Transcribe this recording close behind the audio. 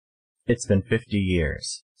It's been 50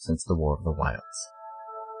 years since the War of the Wilds,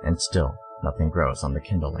 and still nothing grows on the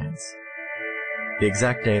Kindlelands. The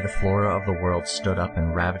exact day the flora of the world stood up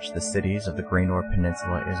and ravaged the cities of the Graynor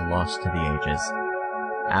Peninsula is lost to the ages.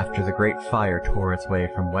 After the Great Fire tore its way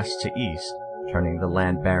from west to east, turning the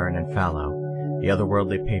land barren and fallow, the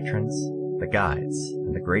otherworldly patrons, the guides,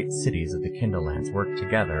 and the great cities of the Kindlelands worked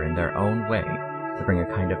together in their own way to bring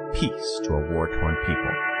a kind of peace to a war-torn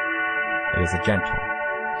people. It is a gentle,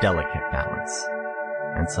 delicate balance,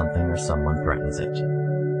 and something or someone threatens it.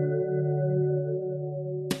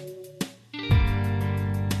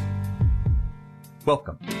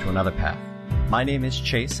 Welcome to Another Path. My name is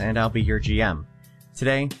Chase, and I'll be your GM.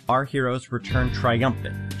 Today, our heroes return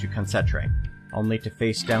triumphant to Concetre, only to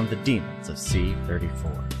face down the demons of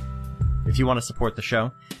C-34. If you want to support the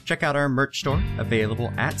show, check out our merch store,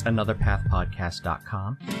 available at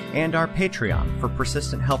anotherpathpodcast.com, and our Patreon for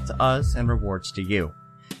persistent help to us and rewards to you.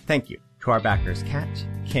 Thank you to our backers Kat,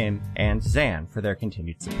 Kim, and Zan for their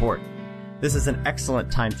continued support. This is an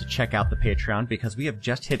excellent time to check out the Patreon because we have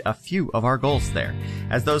just hit a few of our goals there.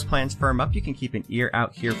 As those plans firm up, you can keep an ear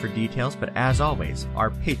out here for details, but as always, our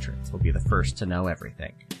patrons will be the first to know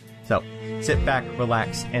everything. So, sit back,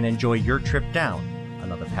 relax, and enjoy your trip down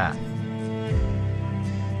another path.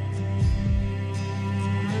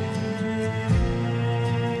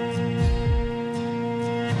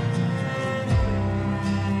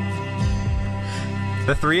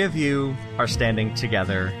 The three of you are standing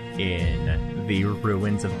together in the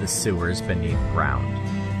ruins of the sewers beneath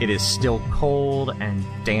ground. It is still cold and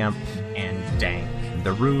damp and dank.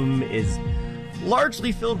 The room is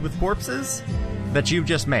largely filled with corpses that you've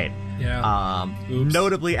just made. Yeah.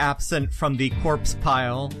 Notably absent from the corpse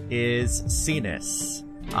pile is Cenis,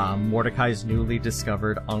 Mordecai's newly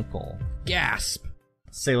discovered uncle. Gasp!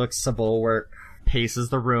 Salix Sabulwer paces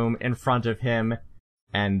the room in front of him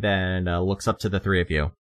and then looks up to the three of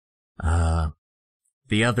you. The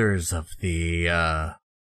others of the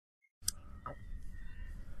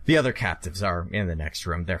other captives are in the next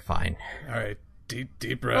room. They're fine. All right.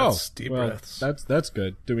 Deep breaths. Deep breaths. That's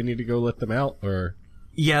good. Do we need to go let them out, or?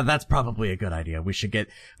 Yeah, that's probably a good idea. We should get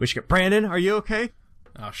Brandon, are you okay?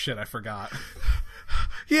 Oh shit, I forgot.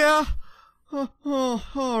 Yeah. Oh,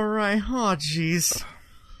 all right. Oh, jeez.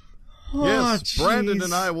 Yes, Brandon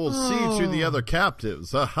and I will see to the other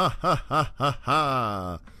captives. Ha ha ha ha ha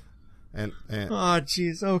ha. And oh,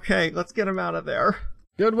 jeez. Okay, let's get him out of there.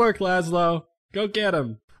 Good work, Laszlo. Go get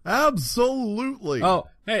him. Absolutely. Oh,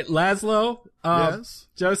 hey, Laszlo. Yes?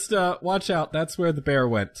 Just watch out. That's where the bear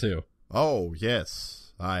went to. Oh,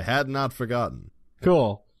 yes. I had not forgotten.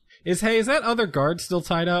 Cool. Is that other guard still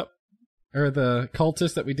tied up? Or the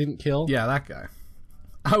cultist that we didn't kill? Yeah, that guy.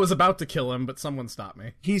 I was about to kill him, but someone stopped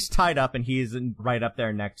me. He's tied up, and he's right up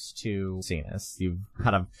there next to Cenis. You've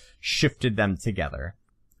kind of shifted them together.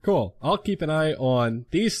 Cool. I'll keep an eye on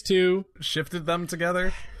these two. Shifted them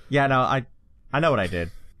together? Yeah, no, I know what I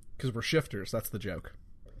did. Because we're shifters, that's the joke.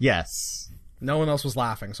 Yes. No one else was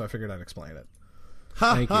laughing, so I figured I'd explain it.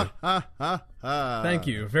 Thank you. Thank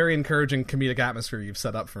you. Very encouraging comedic atmosphere you've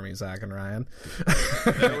set up for me, Zach and Ryan.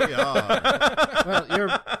 There we are.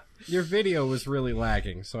 Well, your video was really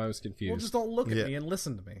lagging, so I was confused. Well, just don't look at me and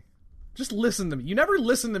listen to me. Just listen to me. You never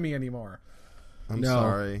listen to me anymore. I'm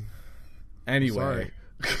sorry. Anyway. Sorry.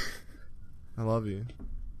 I love you.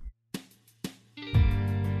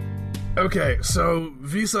 Okay, so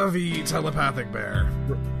vis-a-vis telepathic bear.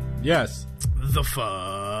 Yes. The fuck?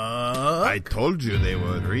 I told you they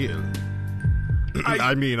were real.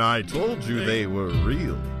 I told you they were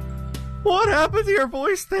real. What happened to your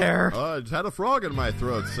voice there? I just had a frog in my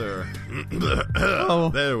throat, sir.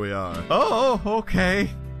 Oh. There we are. Oh, okay.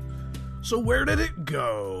 So where did it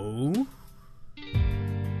go?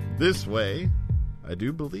 This way, I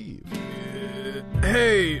do believe.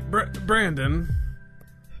 Hey, Brandon.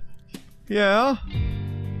 Yeah?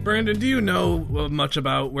 Brandon, do you know much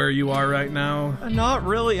about where you are right now? Not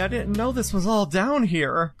really. I didn't know this was all down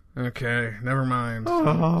here. Okay, never mind.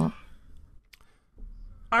 Oh.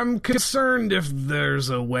 I'm concerned if there's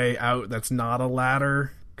a way out that's not a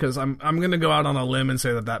ladder, because I'm going to go out on a limb and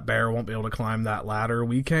say that bear won't be able to climb that ladder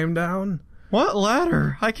we came down. What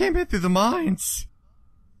ladder? I came in through the mines.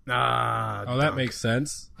 Oh, that makes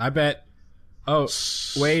sense. I bet. Oh,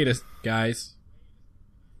 wait, guys.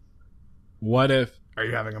 What if... Are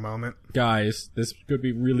you having a moment? Guys, this could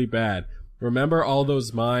be really bad. Remember all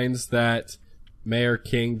those mines that Mayor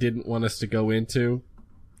King didn't want us to go into?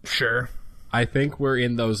 Sure. I think we're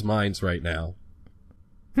in those mines right now.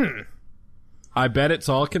 I bet it's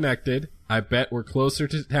all connected. I bet we're closer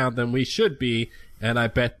to town than we should be. And I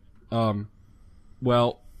bet,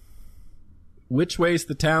 well, which way's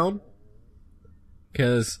the town?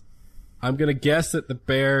 because I'm going to guess that the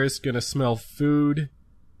bear is going to smell food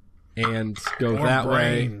and go Or that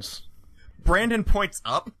brains. way. Brandon points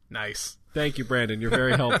up. Nice. Thank you, Brandon. You're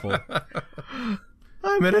very helpful.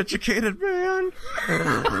 I'm an educated man.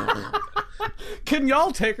 Can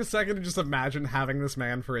y'all take a second to just imagine having this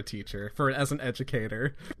man for a teacher, as an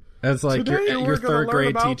educator? As like Today your we're gonna third learn grade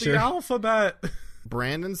about teacher. the alphabet.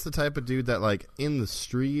 Brandon's the type of dude that, like, in the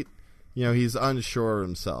street, you know, he's unsure of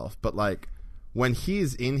himself. But, like, when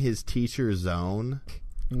he's in his teacher zone,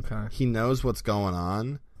 Okay. he knows what's going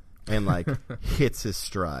on and, like, hits his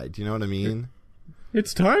stride. You know what I mean?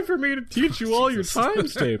 It's time for me to teach you all your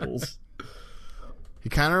times tables. He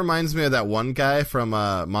kind of reminds me of that one guy from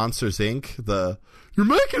Monsters, Inc. You're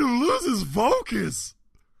making him lose his focus.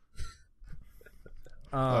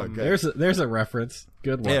 Okay. There's a reference.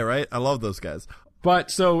 Good one. Yeah, right? I love those guys.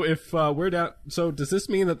 But so if we're down, so does this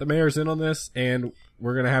mean that the mayor's in on this, and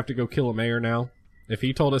we're gonna have to go kill a mayor now? If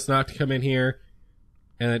he told us not to come in here,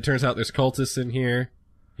 and it turns out there's cultists in here,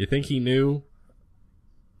 you think he knew?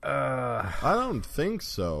 I don't think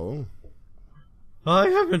so. I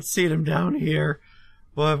haven't seen him down here,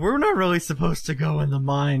 but we're not really supposed to go in the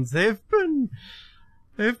mines. They've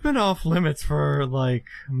been off limits for, like,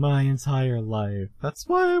 my entire life. That's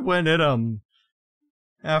why I went in them.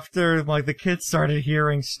 After, like, the kids started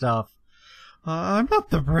hearing stuff. I'm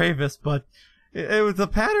not the bravest, but it was the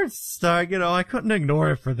pattern start, you know, I couldn't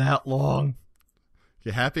ignore it for that long.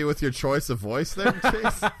 You happy with your choice of voice there,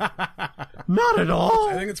 Chase? Not at all.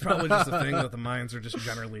 I think it's probably just a thing that the mines are just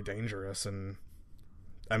generally dangerous, and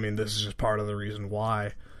I mean, this is just part of the reason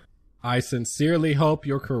why. I sincerely hope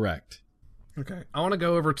you're correct. Okay, I want to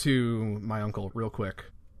go over to my uncle real quick.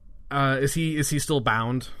 Is he still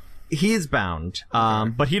bound? He is bound,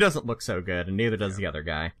 but he doesn't look so good, and neither does the other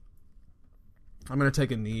guy. I'm gonna take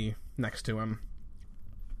a knee next to him.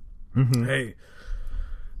 Mm-hmm. Hey,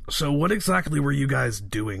 so what exactly were you guys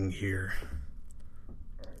doing here?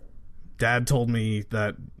 Dad told me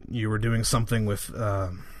that you were doing something with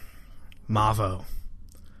Mavo.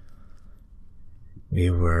 We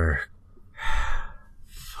were...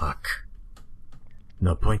 Fuck.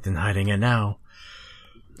 No point in hiding it now.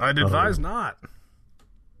 I'd advise not.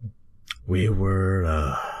 We were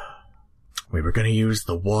gonna use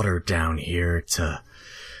the water down here to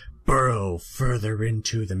burrow further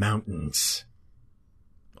into the mountains.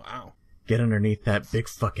 Wow. Get underneath that big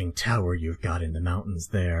fucking tower you've got in the mountains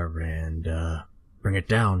there and, bring it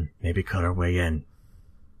down. Maybe cut our way in.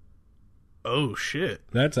 Oh, shit.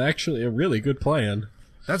 That's actually a really good plan.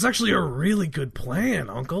 That's actually a really good plan,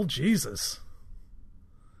 Uncle. Jesus.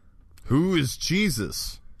 Who is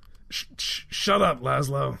Jesus? Shut up,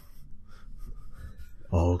 Laszlo.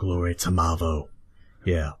 All glory to Mavo.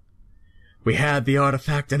 Yeah. We had the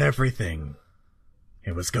artifact and everything.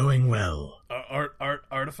 It was going well.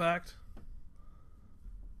 Artifact?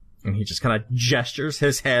 And he just kind of gestures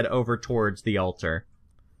his head over towards the altar.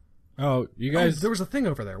 Oh, you guys! There was a thing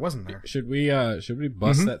over there, wasn't there? Should we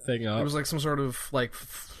bust that thing up? It was like some sort of, like,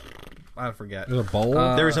 I forget. There's a bowl.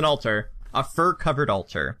 There's an altar. A fur-covered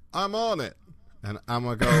altar. I'm on it, and I'm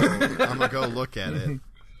gonna go look at it.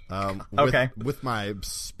 Okay. With my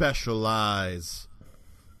special eyes.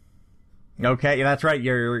 Okay, yeah, that's right.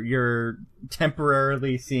 You're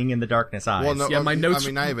temporarily seeing in the darkness eyes. Well, no, Yeah, my notes- I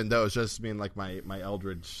mean, not even those. Just mean like my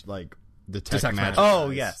eldritch, like detect magic. Oh,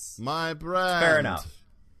 eyes. yes. My brand. Fair enough.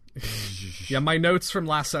 Yeah, my notes from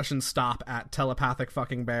last session stop at telepathic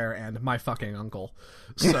fucking bear and my fucking uncle.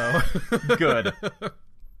 So Good.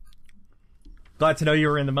 Glad to know you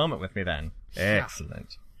were in the moment with me then.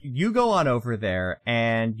 Excellent. You go on over there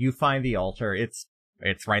and you find the altar. It's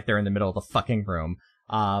right there in the middle of the fucking room.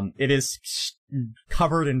 It is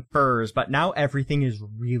covered in furs, but now everything is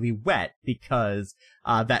really wet because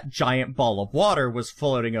that giant ball of water was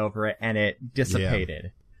floating over it and it dissipated. Yeah.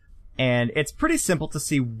 And it's pretty simple to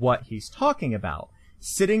see what he's talking about.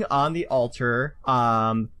 Sitting on the altar,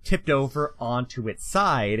 tipped over onto its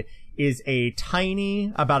side, is a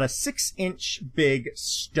tiny, about a 6-inch big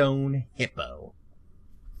stone hippo.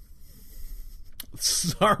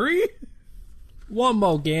 sorry? One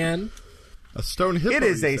more again. A stone hippo. It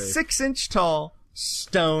is a say. 6-inch tall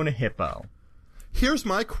stone hippo. Here's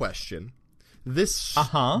my question. This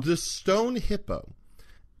stone hippo,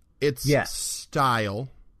 its style,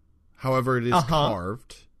 however it is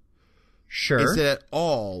carved, Sure. is it at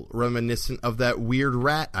all reminiscent of that weird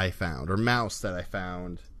rat I found, or mouse that I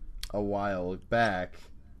found a while back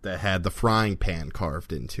that had the frying pan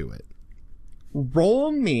carved into it?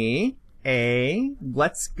 Roll me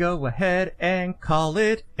let's go ahead and call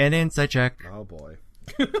it an insight check. Oh boy.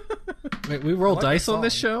 Wait, we roll like dice the on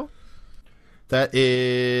this song. show? That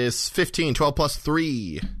is 15. 12 plus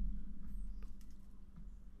 3.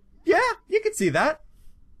 Yeah, you can see that.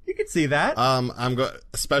 You can see that. I'm going to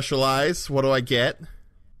specialize. What do I get?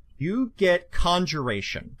 You get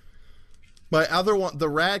conjuration. My other one, the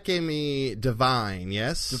rat gave me divine,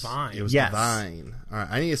 yes? Divine. It was Yes. divine. All right,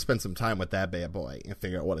 I need to spend some time with that bad boy and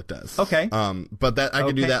figure out what it does. Okay. But that I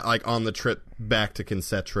could do Okay. that like on the trip back to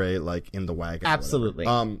Concetre, like in the wagon. or Absolutely.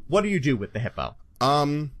 whatever. What do you do with the hippo?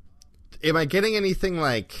 Am I getting anything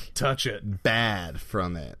like Touch it. bad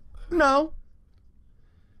from it? No.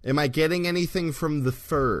 Am I getting anything from the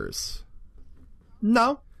furs?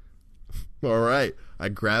 No. All right, I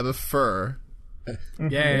grab a fur.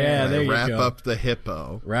 Yeah, there I you wrap go. up the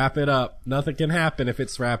hippo. Wrap it up. Nothing can happen if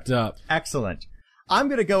it's wrapped up. Excellent. I'm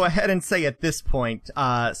going to go ahead and say at this point,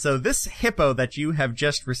 so this hippo that you have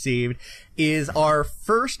just received is our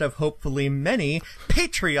first of hopefully many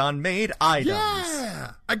Patreon-made items.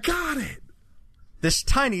 Yeah, I got it. This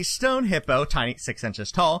tiny stone hippo, tiny 6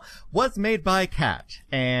 inches tall, was made by Cat,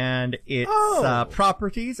 and its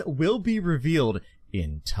properties will be revealed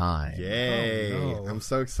in time. Yay! Oh, no. I'm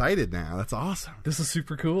so excited now. That's awesome. This is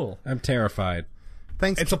super cool. I'm terrified.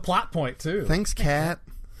 Thanks. It's a plot point, too. Thanks, Cat.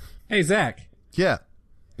 Hey, Zach. Yeah.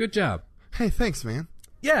 Good job. Hey, thanks, man.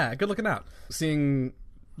 Yeah, good looking out. Seeing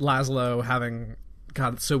Laszlo having...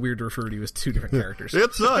 God, it's so weird to refer to you as two different characters.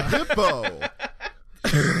 It's a hippo.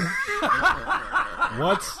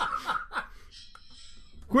 What's...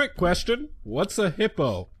 Quick question. What's a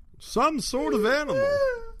hippo? Some sort of animal.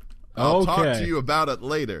 I'll talk Okay. to you about it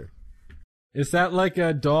later. Is that like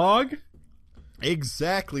a dog?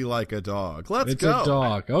 Exactly like a dog. Let's It's go. a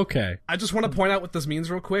dog. Okay. I just want to point out what this means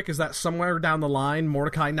real quick, is that somewhere down the line,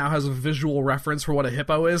 Mordecai now has a visual reference for what a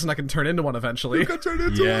hippo is, and I can turn into one eventually. You can turn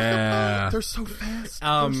into a Yeah. hippo. They're so fast.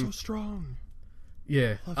 They're so strong.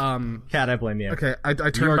 Yeah. Cat, I blame you. Okay, I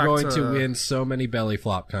You turn are back going to win so many belly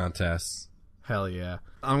flop contests. Hell yeah.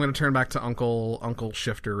 I'm going to turn back to Uncle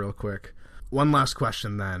Shifter real quick. One last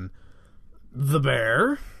question then. The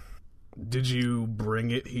bear? Did you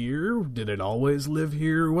bring it here? Did it always live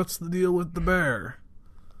here? What's the deal with the bear?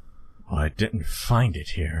 Well, I didn't find it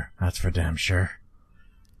here, that's for damn sure.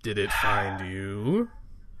 Did it find you?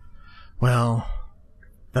 Well,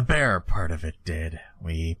 the bear part of it did.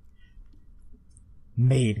 We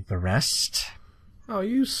made the rest. Oh,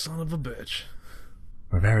 you son of a bitch.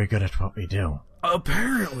 We're very good at what we do.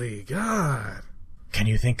 Apparently, God. Can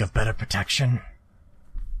you think of better protection?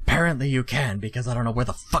 Apparently you can, because I don't know where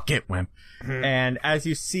the fuck it went. And as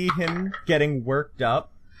you see him getting worked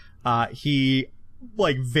up, he,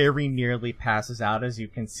 like, very nearly passes out as you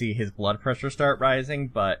can see his blood pressure start rising,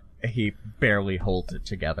 but he barely holds it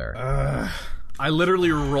together. I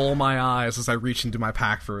literally roll my eyes as I reach into my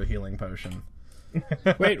pack for a healing potion.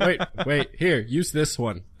 Wait. Here, use this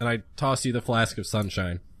one. And I toss you the flask of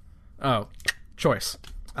sunshine. Oh, choice.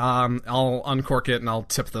 I'll uncork it and I'll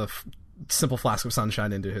tip the simple flask of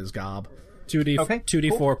sunshine into his gob.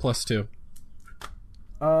 2d4 plus 2.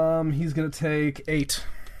 He's gonna take 8.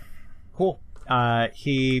 Cool.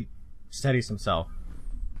 He steadies himself.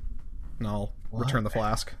 And I'll return the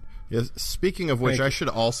flask. Yes, speaking of which, Thank I you. should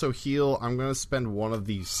also heal. I'm going to spend one of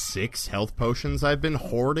these 6 health potions I've been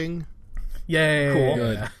hoarding. Yay! Cool.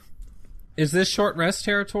 Good. Is this short rest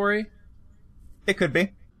territory? It could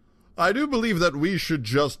be. I do believe that we should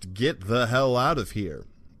just get the hell out of here.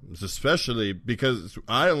 Especially because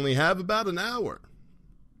I only have about an hour.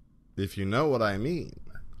 If you know what I mean.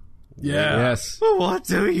 Yeah. Yes. What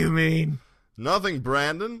do you mean? Nothing,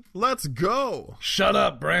 Brandon. Let's go. Shut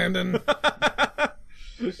up, Brandon.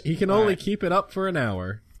 He can only keep it up for an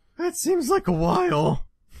hour. That seems like a while.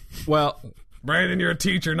 Well, Brandon, you're a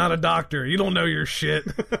teacher, not a doctor. You don't know your shit.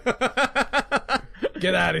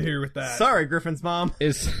 Get out of here with that. Sorry, Griffin's mom.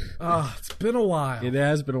 it's Been a while. it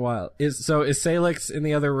has been a while. Is Salix in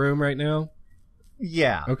the other room right now?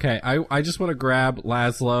 Yeah. Okay, I just want to grab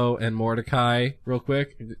Laszlo and Mordecai real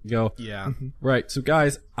quick. Go. Yeah. Right, so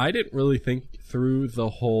guys, I didn't really think through the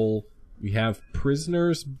whole we have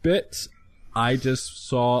prisoners bit. I just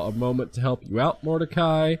saw a moment to help you out,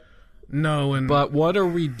 Mordecai. No, and But what are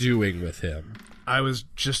we doing with him? I was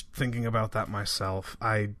just thinking about that myself.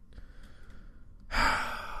 I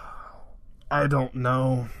don't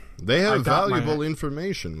know. They I have got my- valuable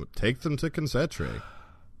information. Take them to Concetre.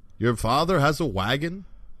 Your father has a wagon.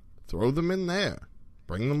 Throw them in there.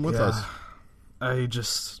 Bring them with us.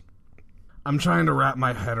 I'm trying to wrap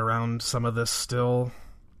my head around some of this still.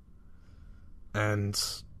 And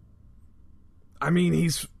I mean,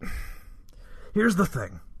 here's the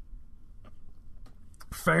thing.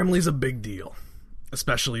 Family's a big deal,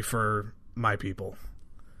 especially for my people.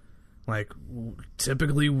 Like,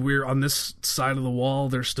 typically we're on this side of the wall,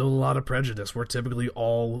 there's still a lot of prejudice. We're typically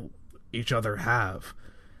all each other have.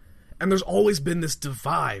 And there's always been this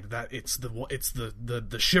divide that it's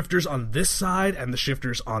the shifters on this side and the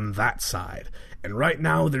shifters on that side. And right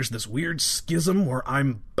now there's this weird schism where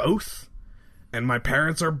I'm both, and my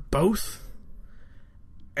parents are both,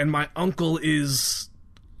 and my uncle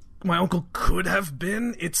could have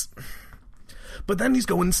been. But then he's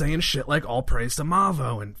going saying shit like all praise to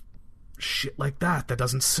Mavo and shit like that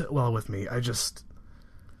doesn't sit well with me.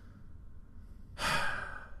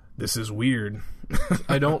 This is weird.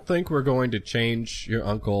 I don't think we're going to change your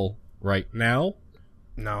uncle right now.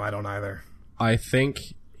 No, I don't either. I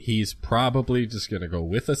think he's probably just going to go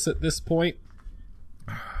with us at this point.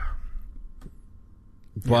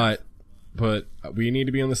 But we need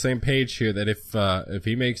to be on the same page here that if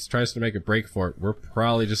he tries to make a break for it, we're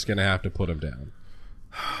probably just going to have to put him down.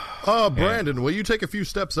 Oh, Brandon, will you take a few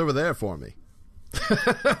steps over there for me?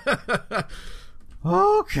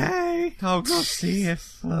 Okay, I'll go see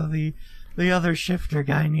if the other shifter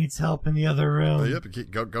guy needs help in the other room. Yep,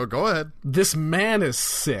 go ahead. This man is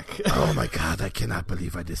sick. Oh my god, I cannot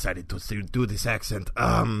believe I decided to do this accent.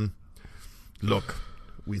 Look,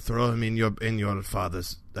 we throw him in your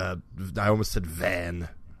father's. I almost said van.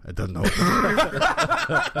 I don't know.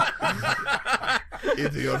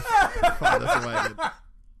 Into your father's wagon.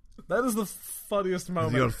 That is the funniest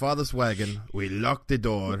moment. Your father's wagon. We lock the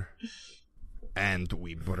door, and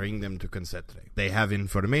we bring them to Concetre. They have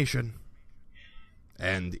information,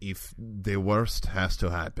 and if the worst has to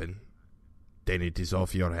happen, then it is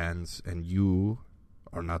off your hands, and you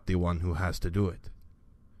are not the one who has to do it.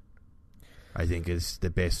 I think it's the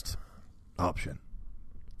best option.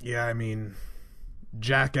 Yeah, I mean,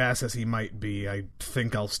 jackass as he might be, I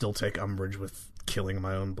think I'll still take umbrage with killing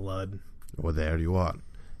my own blood. Well, there you are.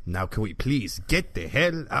 Now, can we please get the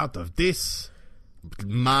hell out of this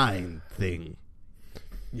mine thing?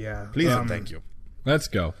 Yeah. Please and thank you. Let's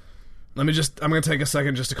go. I'm going to take a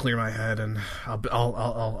second just to clear my head, and I'll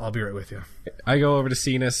be right with you. I go over to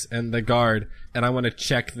Cenas and the guard, and I want to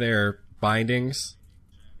check their bindings,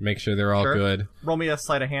 make sure they're all good. Roll me a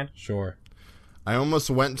sleight of hand. Sure. I almost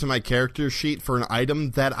went to my character sheet for an item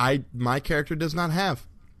that my character does not have,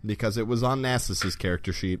 because it was on Nasus's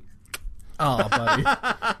character sheet. Oh, buddy.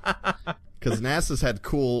 Because Nasus had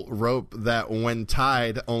cool rope that when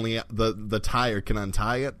tied, only the tire can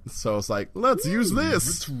untie it. So it's like, let's use this.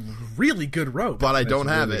 It's really good rope. But I don't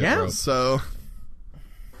have really it. Yeah. So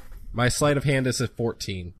My sleight of hand is a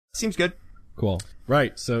 14. Seems good. Cool.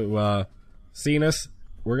 Right, so, Cenas,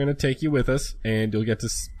 we're going to take you with us, and you'll get to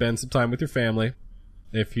spend some time with your family.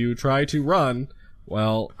 If you try to run,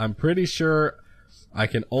 well, I'm pretty sure I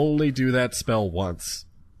can only do that spell once.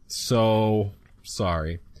 So,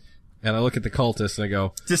 sorry. And I look at the cultist and I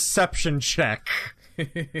go, Deception check.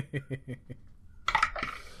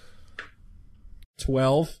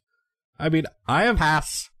 12. I mean, I have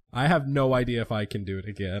Pass. I have no idea if I can do it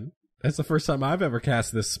again. That's the first time I've ever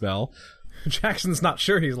cast this spell. Jackson's not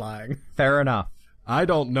sure he's lying. Fair enough. I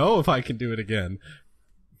don't know if I can do it again.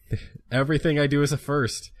 Everything I do is a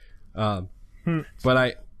first. But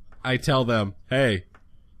I tell them, hey,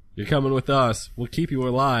 you're coming with us. We'll keep you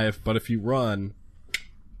alive, but if you run...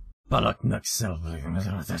 Alright,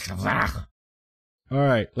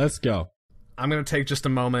 let's go. I'm going to take just a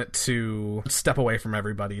moment to step away from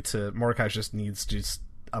everybody. Mordecai just needs just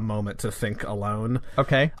a moment to think alone.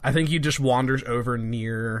 Okay. I think he just wanders over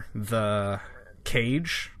near the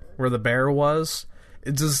cage where the bear was.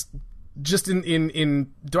 It just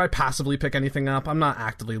in do I passively pick anything up? I'm not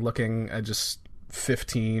actively looking. I just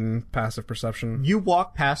 15 passive perception. You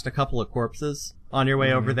walk past a couple of corpses on your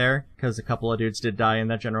way over there, because a couple of dudes did die in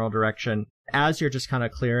that general direction. As you're just kind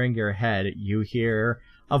of clearing your head, you hear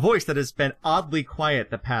a voice that has been oddly quiet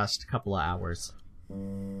the past couple of hours.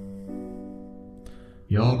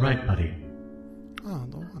 You all right, buddy? Oh,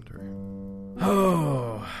 no wonder.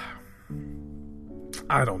 Oh,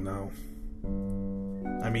 I don't know.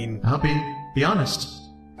 I mean, I'll be honest.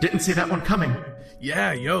 Didn't see that one coming.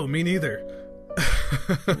 yeah, me neither.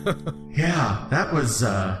 Yeah, that was,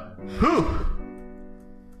 whew.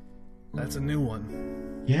 That's a new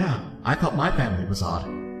one. Yeah, I thought my family was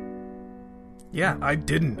odd. Yeah, I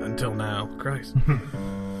didn't until now. Christ.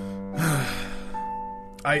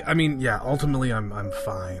 I mean, yeah, ultimately I'm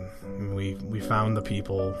fine. We found the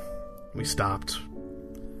people. We stopped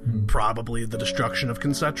probably the destruction of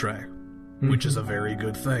Concetre, which is a very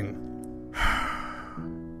good thing.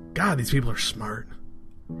 God, these people are smart.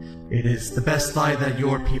 It is the best lie that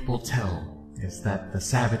your people tell, is that the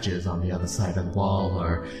savages on the other side of the wall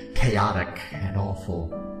are chaotic and awful.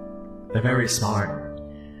 They're very smart.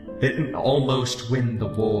 didn't almost win the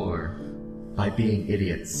war by being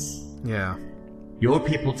idiots. Yeah. Your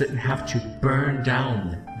people didn't have to burn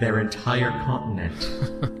down their entire continent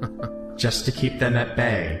just to keep them at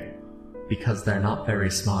bay because they're not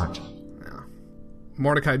very smart. Yeah.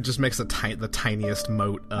 Mordecai just makes the tiniest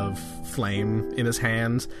mote of flame in his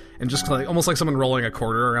hand, and just like almost like someone rolling a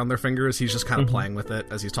quarter around their fingers, he's just kind of playing with it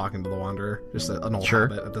as he's talking to the Wanderer. Just an old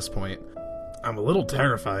habit at this point. I'm a little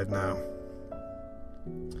terrified now.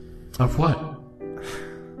 Of what?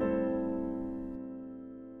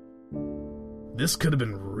 This could have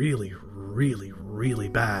been really, really, really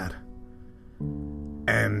bad.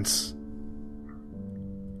 And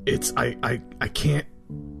it's I can't.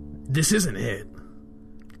 This isn't it.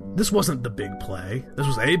 This wasn't the big play. This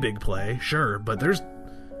was a big play, sure, but there's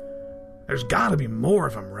gotta be more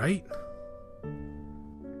of them, right?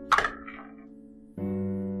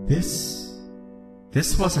 This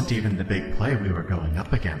wasn't even the big play we were going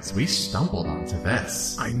up against. We stumbled onto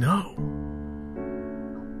this. I know.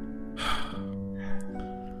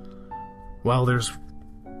 Well, we're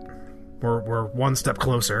one step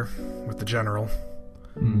closer with the general.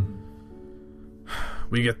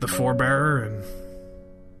 We get the forebearer,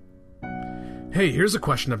 and hey, here's a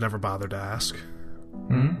question I've never bothered to ask.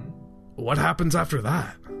 What happens after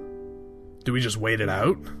that? Do we just wait it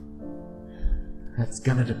out? That's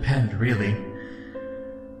gonna depend, really.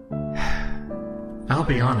 I'll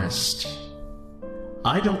be honest.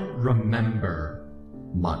 I don't remember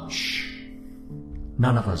much.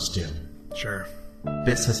 None of us do. Sure.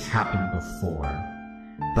 This has happened before,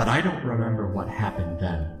 but I don't remember what happened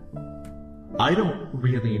then. I don't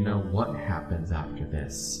really know what happens after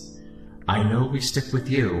this. I know we stick with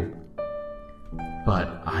you,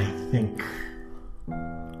 but I think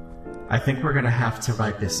we're gonna have to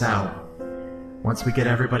write this out. Once we get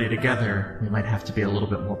everybody together, we might have to be a little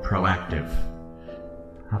bit more proactive.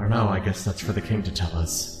 I don't know, I guess that's for the king to tell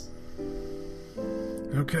us.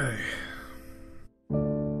 Okay.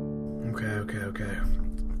 Okay.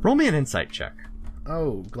 Roll me an insight check.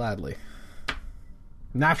 Oh, gladly.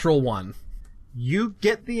 Natural 1. You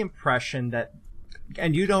get the impression that,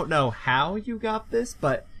 and you don't know how you got this,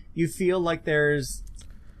 but you feel like there's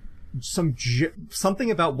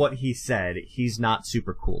something about what he said he's not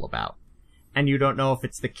super cool about. And you don't know if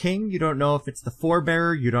it's the king, you don't know if it's the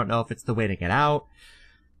forebearer, you don't know if it's the way to get out.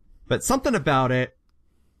 But something about it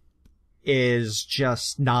is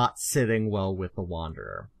just not sitting well with the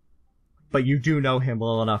Wanderer. But you do know him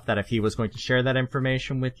well enough that if he was going to share that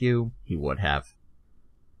information with you, he would have.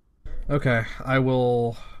 Okay, I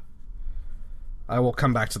will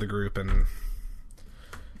come back to the group and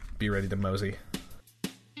be ready to mosey.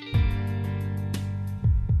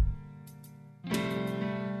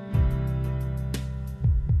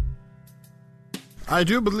 I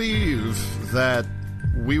do believe that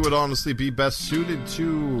we would honestly be best suited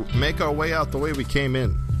to make our way out the way we came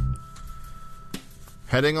in.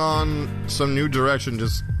 Heading on some new direction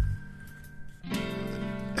just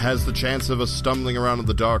has the chance of us stumbling around in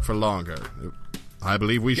the dark for longer. I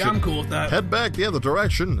believe we should I'm cool with that. head back the other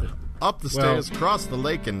direction, up the stairs, cross the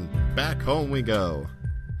lake, and back home we go.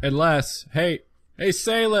 Unless, hey,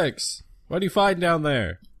 Salix, what do you find down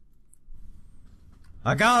there?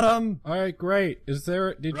 I got him! Alright, great.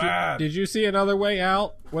 Did you see another way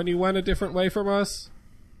out when you went a different way from us?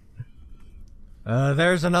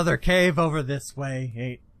 There's another cave over this way.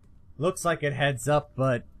 It looks like it heads up,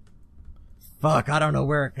 but fuck, I don't know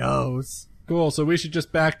where it goes. Cool, so we should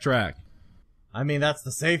just backtrack. I mean, that's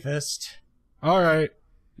the safest. Alright.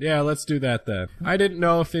 Yeah, let's do that then. I didn't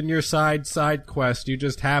know if in your side quest you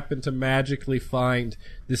just happened to magically find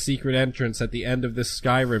the secret entrance at the end of this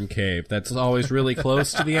Skyrim cave that's always really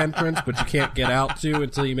close to the entrance, but you can't get out to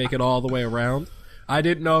until you make it all the way around. I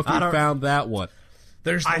didn't know if you found that one.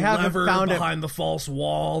 There's the lever behind the false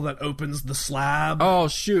wall that opens the slab. Oh,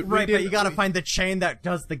 shoot. Right, but you gotta find the chain that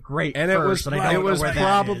does the grate and first, it was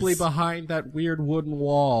probably behind that weird wooden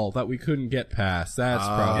wall that we couldn't get past. That's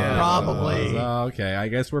probably. Okay, I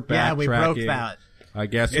guess we're backtracking. Yeah, we broke that. I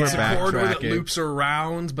guess we're backtracking. It's a corridor that loops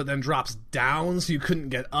around, but then drops down, so you couldn't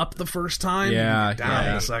get up the first time. Yeah,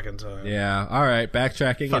 down the second time. Yeah, alright,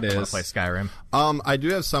 backtracking it is. I want to play Skyrim. I do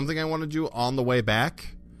have something I want to do on the way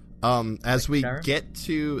back. As we get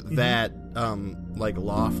to that, like,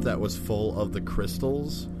 loft that was full of the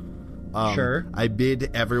crystals, sure. I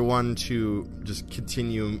bid everyone to just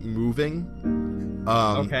continue moving.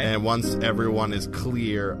 Okay. And once everyone is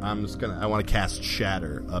clear, I want to cast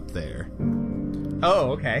Shatter up there.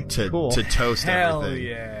 Oh, okay. To toast Hell everything.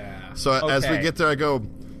 Yeah. So as we get there, I go,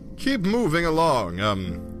 keep moving along.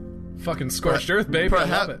 Fucking scorched earth, baby. I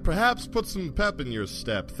love it. Perhaps put some pep in your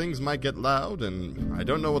step. Things might get loud, and I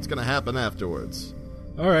don't know what's going to happen afterwards.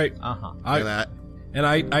 All right. Uh-huh.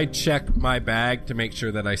 I check my bag to make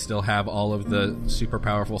sure that I still have all of the super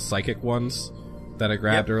powerful psychic ones that I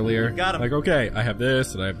grabbed earlier. You got 'em. Like, okay, I have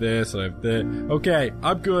this, and I have this, and I have this. Okay,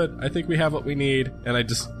 I'm good. I think we have what we need. And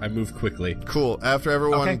I move quickly. Cool. After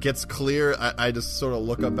everyone gets clear, I just sort of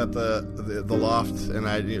look up at the loft, and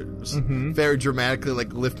I just very dramatically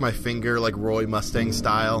like lift my finger like Roy Mustang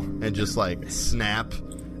style, and just like snap,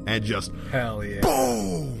 and just Hell yeah.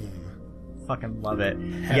 boom. Fucking love it.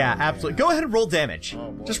 Yeah, absolutely. Go ahead and roll damage.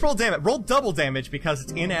 Just roll damage. Roll double damage because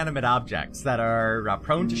it's inanimate objects that are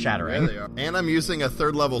prone to shattering. There they are. And I'm using a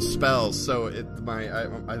 3rd level spell, so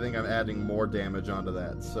I think I'm adding more damage onto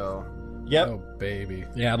that. So. Yep. Oh, baby.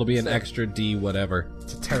 Yeah, it'll be an extra D whatever.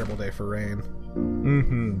 It's a terrible day for rain.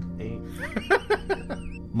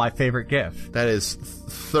 My favorite gift. That is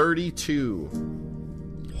 32.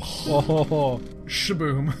 Oh,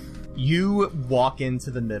 Shaboom. You walk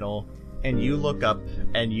into the middle, and you look up,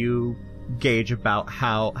 and you gauge about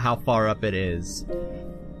how far up it is.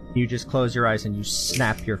 You just close your eyes and you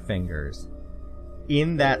snap your fingers.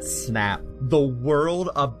 In that snap, the world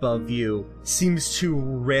above you seems to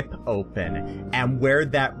rip open, and where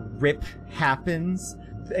that rip happens,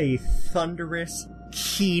 a thunderous,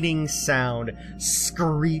 keening sound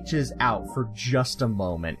screeches out for just a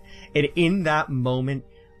moment. And in that moment,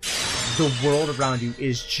 the world around you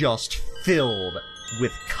is just filled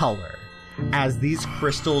with color as these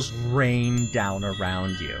crystals rain down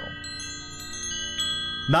around you.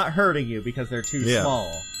 Not hurting you because they're too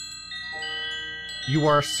small. You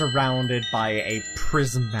are surrounded by a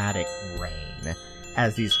prismatic rain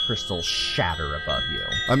as these crystals shatter above you.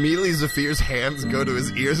 Immediately, Zephyr's hands go to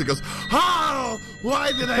his ears and goes, "Oh!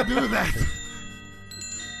 Why did I do that?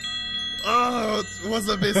 Oh, it was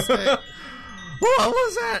a mistake." What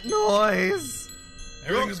was that noise?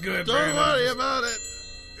 Everything's good, Don't Brandon. worry about it.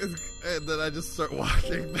 And then I just start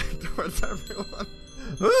walking back towards everyone.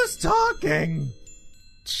 Who's talking?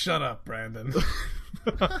 Shut up, Brandon.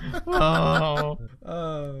 Oh.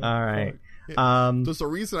 Alright. There's a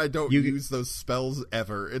reason I don't use those spells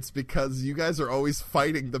ever. It's because you guys are always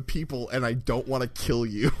fighting the people, and I don't want to kill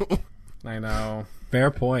you. I know. fair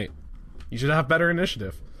point. You should have better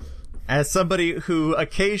initiative. As somebody who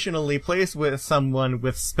occasionally plays with someone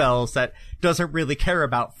with spells that doesn't really care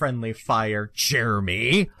about friendly fire,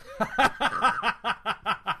 Jeremy,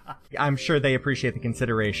 I'm sure they appreciate the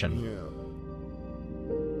consideration. Yeah.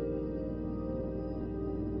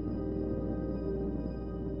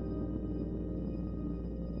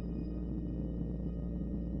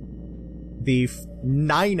 The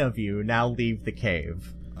 9 of you now leave the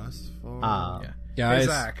cave. Us four. Guys, Hey,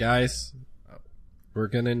 Zach. guys, we're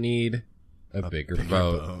gonna need a bigger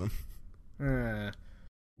boat.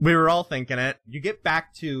 We were all thinking it. You get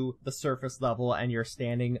back to the surface level and you're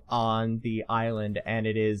standing on the island, and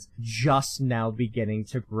it is just now beginning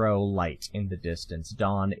to grow light in the distance.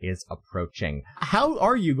 Dawn is approaching. How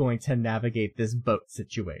are you going to navigate this boat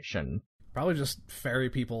situation? Probably just ferry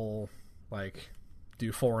people, like,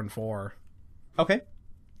 do 4 and 4, Okay.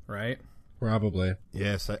 right? Probably.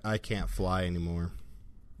 Yes, I can't fly anymore.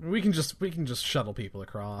 We can just shuttle people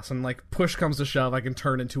across, and like push comes to shove, I can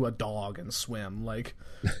turn into a dog and swim. Like,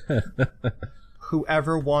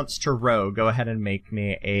 Whoever wants to row, go ahead and make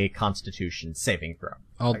me a Constitution saving throw.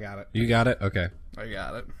 I got it. You got it? Okay. I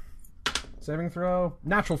got it. Saving throw,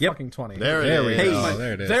 natural fucking 20. There it There we is. go. Hey, Oh,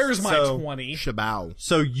 there it is. There's my So- 20. Shabao.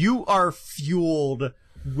 So you are fueled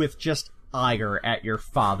with just ire at your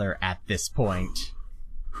father at this point.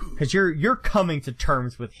 Because you're coming to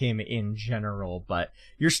terms with him in general, but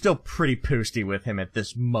you're still pretty poosty with him at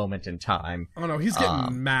this moment in time. Oh no, he's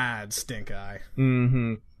getting mad, stink eye.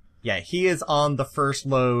 Mm-hmm. Yeah, he is on the first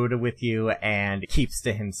load with you and keeps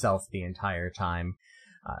to himself the entire time.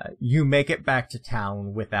 You make it back to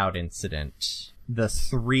town without incident. The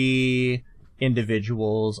 3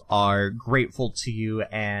 individuals are grateful to you,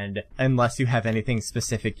 and unless you have anything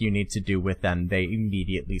specific you need to do with them, they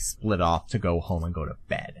immediately split off to go home and go to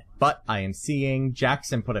bed. But I am seeing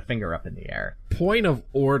Jackson put a finger up in the air. Point of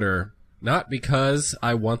order, not because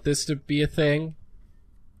I want this to be a thing,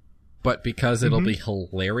 but because it'll be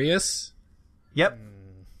hilarious. Yep.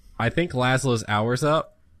 I think Laszlo's hour's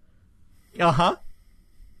up. Uh-huh.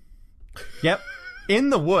 Yep. In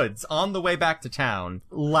the woods, on the way back to town,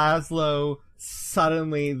 Laszlo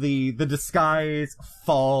suddenly, the disguise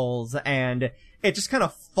falls, and it just kind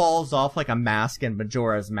of falls off like a mask in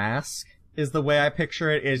Majora's Mask, is the way I picture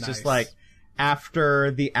it. It's just Nice. like,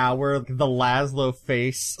 after the hour, the Laszlo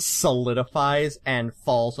face solidifies and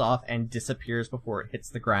falls off and disappears before it hits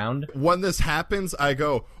the ground. When this happens, I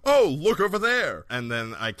go, "Oh, look over there!" And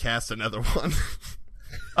then I cast another one.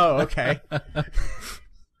 Oh, okay.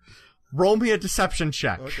 Roll me a deception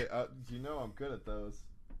check. Okay, you know I'm good at those.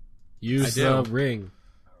 Use the ring.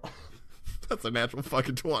 That's a natural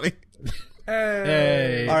fucking 20.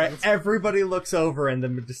 Hey. All right, everybody looks over and the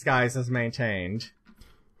disguise is maintained.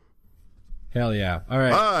 Hell yeah. All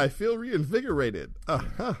right. I feel reinvigorated. Wink,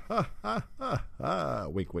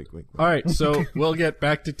 wink, wink. All right, so we'll get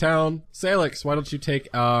back to town. Salix, why don't you take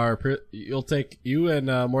you and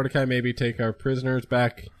Mordecai maybe take our prisoners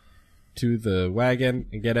back to the wagon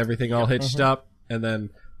and get everything all hitched up, and then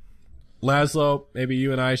Laszlo, maybe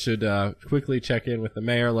you and I should quickly check in with the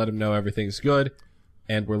mayor, let him know everything's good,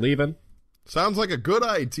 and we're leaving. Sounds like a good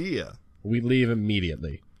idea. We leave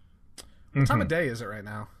immediately. What time of day is it right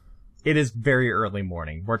now? It is very early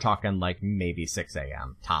morning. We're talking like maybe 6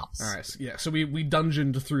 a.m. tops. All right, so we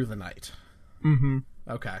dungeoned through the night. Mm-hmm.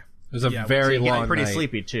 Okay. It was a very long Getting pretty night.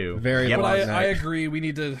 sleepy too. Very Yep. long But night. I agree, we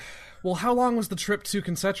need to... Well, how long was the trip to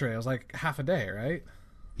Concetre? It was like half a day, right?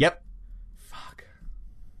 Yep. Fuck.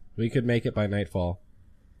 We could make it by nightfall.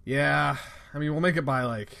 Yeah, I mean, we'll make it by,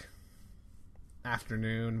 like,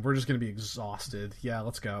 afternoon. We're just gonna be exhausted. Yeah,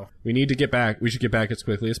 let's go. We need to get back. We should get back as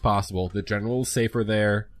quickly as possible. The general is safer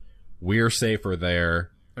there. We're safer there.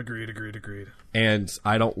 Agreed. And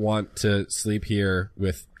I don't want to sleep here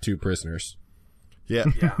with 2 prisoners. Yeah.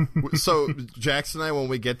 Yeah. So Jackson and I, when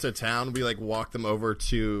we get to town, we like walk them over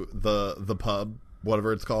to the pub,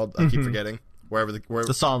 whatever it's called. I keep forgetting. Wherever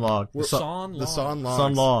The Sawn Log. The Sawn the Sawn Logs.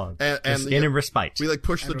 Sawn Log. And In a respite. we like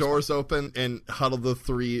push the doors open and huddle the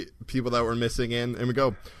 3 people that were missing in, and we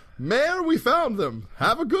go, "Mayor, we found them.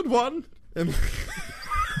 Have a good one." And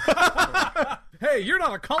Hey, you're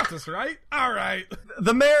not a cultist, right? All right.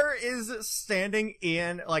 The mayor is standing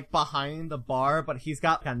in, like, behind the bar, but he's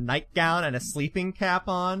got a nightgown and a sleeping cap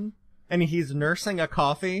on, and he's nursing a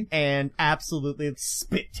coffee, and absolutely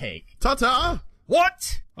spit take. ta-ta!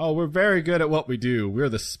 What? Oh, we're very good at what we do. We're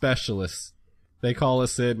the specialists. They call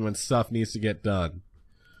us in when stuff needs to get done.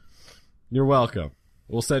 You're welcome.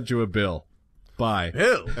 We'll send you a bill. Bye.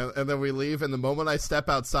 Ew. And then we leave, and the moment I step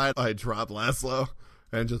outside, I drop Laszlo.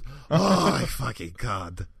 And just, oh my fucking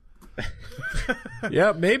god.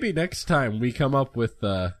 Yeah, maybe next time we come up with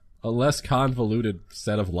a less convoluted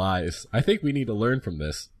set of lies. I think we need to learn from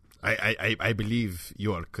this. I believe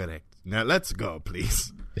you are correct. Now let's go,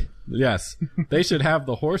 please. Yes, they should have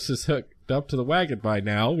the horses hooked up to the wagon by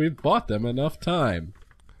now. We've bought them enough time.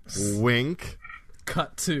 Wink.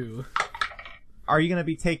 Cut 2. Are you going to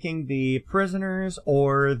be taking the prisoners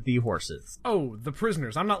or the horses? Oh, the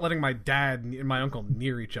prisoners. I'm not letting my dad and my uncle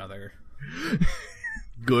near each other.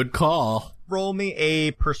 Good call. Roll me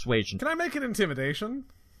a persuasion. Can I make it intimidation?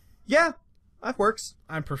 Yeah, that works.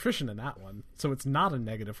 I'm proficient in that one, so it's not a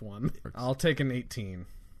 -1. I'll take an 18.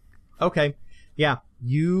 Okay. Yeah,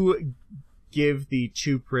 you give the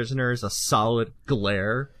 2 prisoners a solid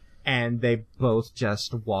glare, and they both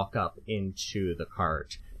just walk up into the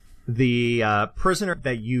cart. The prisoner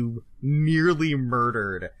that you nearly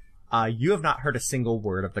murdered, you have not heard a single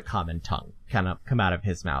word of the common tongue come out of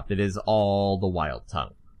his mouth. It is all the wild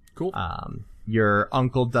tongue. Cool. Your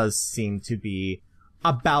uncle does seem to be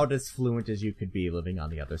about as fluent as you could be living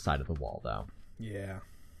on the other side of the wall, though. Yeah.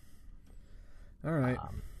 All right.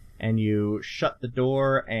 And you shut the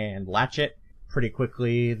door and latch it. Pretty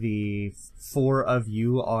quickly, the 4 of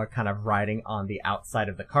you are kind of riding on the outside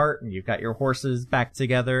of the cart, and you've got your horses back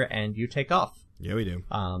together, and you take off. Yeah, we do.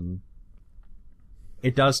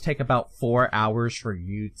 It does take about 4 hours for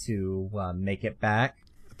you to make it back.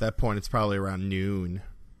 At that point, it's probably around noon.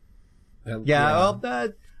 Yeah,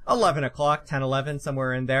 well, 11 o'clock, 10, 11,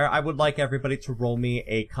 somewhere in there. I would like everybody to roll me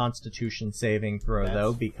a Constitution saving throw,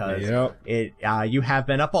 though, because you have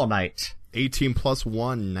been up all night. 18 plus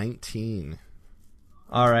 1, 19.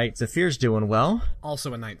 All right, Zephyr's doing well.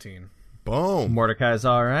 Also a 19. Boom. Mordecai's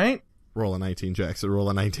all right. Roll a 19, Jackson. Roll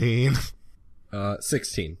a 19.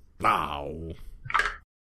 16. Ow.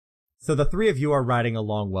 So the 3 of you are riding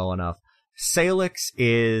along well enough. Salix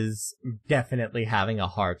is definitely having a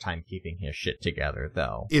hard time keeping his shit together,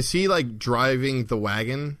 though. Is he, like, driving the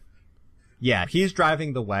wagon? Yeah, he's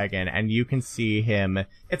driving the wagon, and you can see him.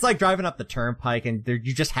 It's like driving up the turnpike, and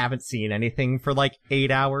you just haven't seen anything for like 8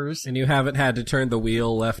 hours. And you haven't had to turn the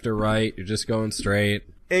wheel left or right. You're just going straight.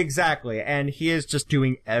 Exactly, and he is just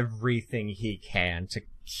doing everything he can to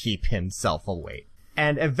keep himself awake.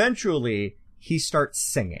 And eventually, he starts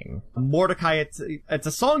singing. Mordecai, it's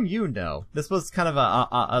a song you know. This was kind of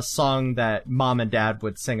a song that Mom and Dad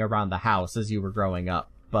would sing around the house as you were growing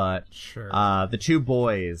up. But Sure. the two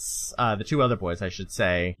other boys, I should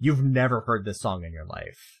say, you've never heard this song in your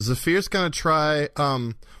life. Zephyr's gonna try,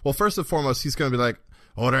 well, first and foremost, he's gonna be like,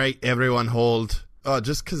 all right, everyone hold.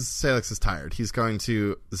 Just because Salix is tired, he's going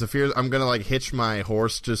to, Zephyr, I'm gonna, like, hitch my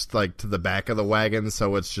horse just, like, to the back of the wagon,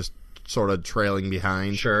 so it's just sort of trailing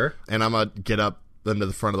behind. Sure. And I'm gonna get up into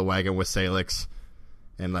the front of the wagon with Salix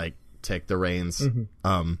and, like, take the reins. And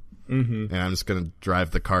I'm just gonna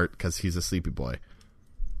drive the cart because he's a sleepy boy.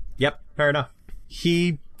 Yep, fair enough.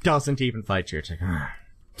 He doesn't even fight you. It's like,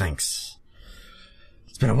 thanks.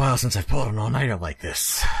 It's been a while since I've pulled an all-nighter like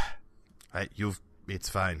this. It's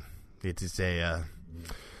fine. It is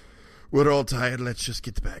we're all tired, let's just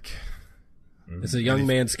get back. It's a young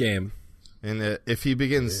man's game. And if he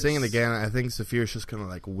begins singing again, I think Zephyr's just gonna,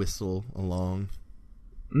 like, whistle along.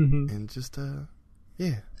 And just,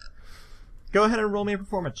 yeah. Go ahead and roll me a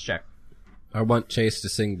performance check. I want Chase to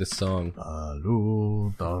sing this song.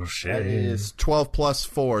 That is 12 plus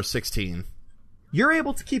 4, 16. You're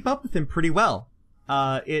able to keep up with him pretty well.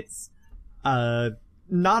 It's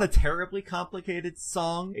not a terribly complicated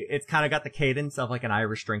song. It's kind of got the cadence of like an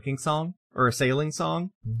Irish drinking song or a sailing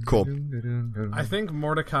song. Cool. I think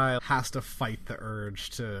Mordecai has to fight the urge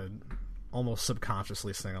to almost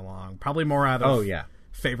subconsciously sing along. Probably more out of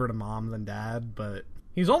favor to Mom than Dad, but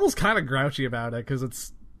he's almost kind of grouchy about it because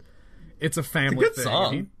it's a family good thing.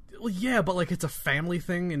 Song. Yeah, but like it's a family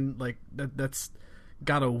thing, and like that's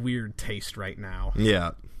got a weird taste right now.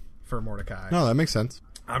 Yeah. For Mordecai. No, that makes sense.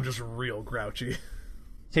 I'm just real grouchy.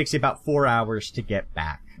 Takes you about 4 hours to get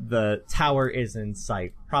back. The tower is in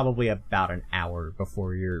sight, probably about an hour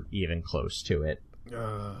before you're even close to it.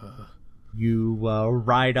 You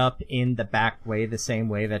ride up in the back way, the same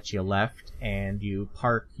way that you left, and you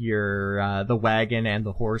park your the wagon and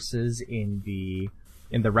the horses in the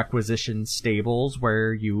requisition stables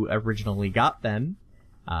where you originally got them,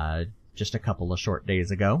 just a couple of short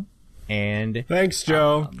days ago. And thanks,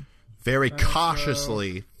 Joe. Very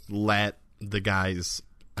cautiously let the guys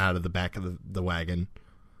out of the back of the wagon,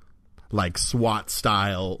 like SWAT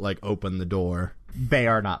style, like open the door. They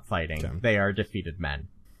are not fighting. Okay. They are defeated men.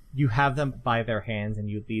 You have them by their hands and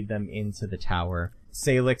you lead them into the tower.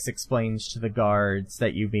 Salix explains to the guards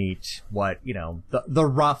that you meet what, the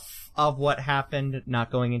rough of what happened, not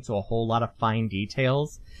going into a whole lot of fine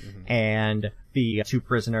details. And the two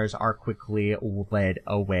prisoners are quickly led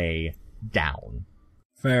away down.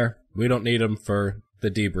 Fair. We don't need them for the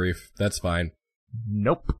debrief. That's fine.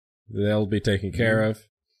 Nope. They'll be taken care of.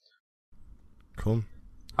 Cool.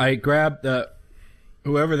 I grab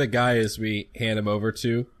whoever the guy is we hand him over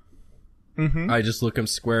to. I just look him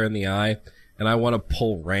square in the eye, and I want to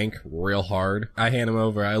pull rank real hard. I hand him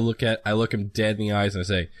over. I look him dead in the eyes, and I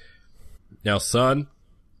say, "Now, son,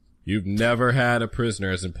 you've never had a prisoner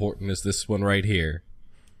as important as this one right here."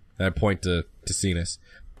 And I point to Cenas.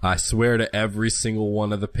 I swear to every single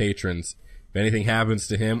one of the patrons, if anything happens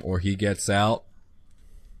to him or he gets out,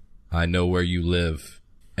 I know where you live,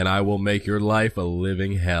 and I will make your life a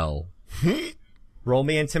living hell. Roll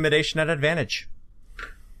me intimidation at advantage.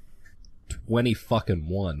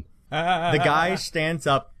 20-1. The guy stands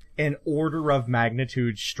up an order of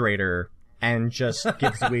magnitude straighter and just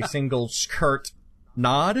gives you a single curt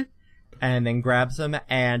nod and then grabs him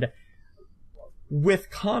and with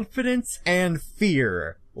confidence and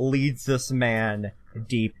fear leads this man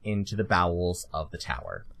deep into the bowels of the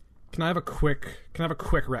tower. Can I have a quick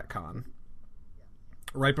retcon?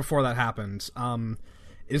 Right before that happened,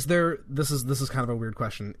 is there? This is kind of a weird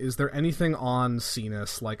question. Is there anything on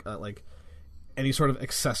Cenas like any sort of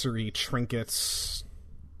accessory, trinkets,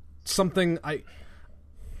 something?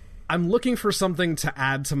 I'm looking for something to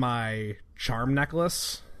add to my charm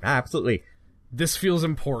necklace. Absolutely. This feels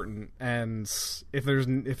important, and if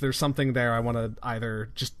there's something there, I want to either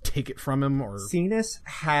just take it from him or... Cenas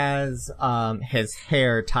has his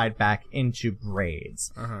hair tied back into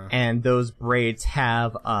braids, and those braids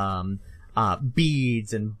have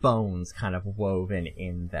beads and bones kind of woven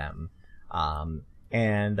in them.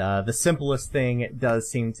 And the simplest thing does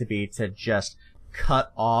seem to be to just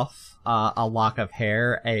cut off a lock of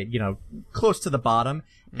hair, close to the bottom,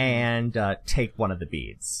 and take one of the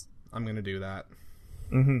beads. I'm gonna do that.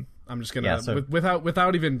 I'm just gonna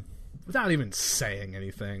without even saying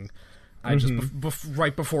anything. I just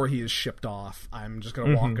right before he is shipped off, I'm just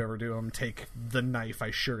gonna walk over to him, take the knife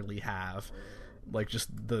I surely have, like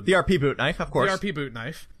just the RP boot knife, of course. The RP boot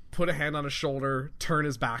knife. Put a hand on his shoulder, turn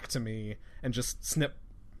his back to me, and just snip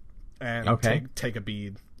and take a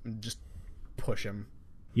bead and just push him.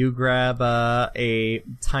 You grab a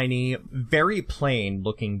tiny, very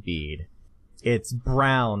plain-looking bead. It's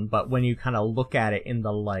brown, but when you kind of look at it in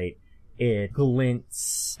the light, it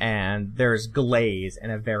glints, and there's glaze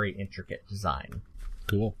and a very intricate design.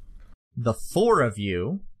 Cool. The four of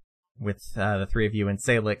you, with the three of you and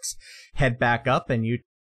Salix, head back up, and you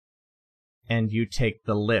take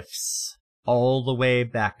the lifts all the way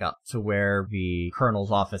back up to where the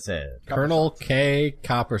Colonel's office is. Colonel K.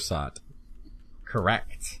 Coppersot.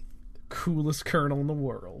 Correct. Coolest colonel in the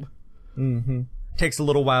world. Mm-hmm. Takes a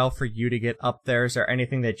little while for you to get up there. Is there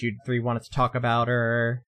anything that you three wanted to talk about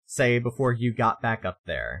or say before you got back up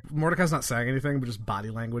there? Mordecai's not saying anything, but just body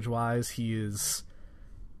language-wise, he is...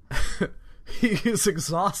 he is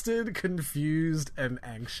exhausted, confused, and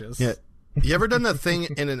anxious. Yeah. You ever done that thing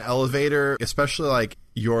in an elevator, especially like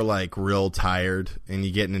you're like real tired and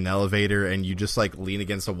you get in an elevator and you just like lean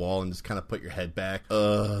against a wall and just kind of put your head back?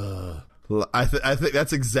 I think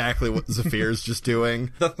that's exactly what Zephyr's just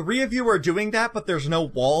doing. The three of you are doing that, but there's no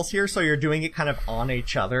walls here, so you're doing it kind of on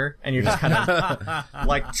each other, and you're just kind of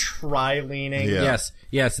like try-leaning. Yeah.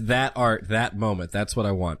 Yes, that art, that moment, that's what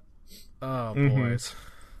I want. Oh, boys.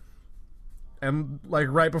 And, like,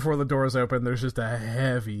 right before the doors open, there's just a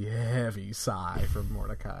heavy, heavy sigh from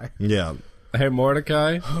Mordecai. Yeah. Hey,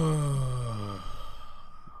 Mordecai?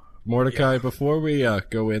 Mordecai, before we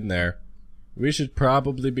go in there, we should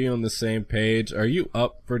probably be on the same page. Are you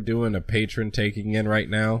up for doing a patron taking in right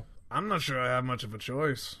now? I'm not sure I have much of a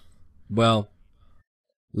choice. Well,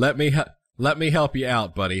 let me help you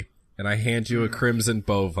out, buddy. And I hand you a crimson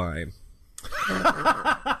bovine.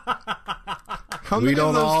 How many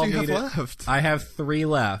of those do you have left? I have 3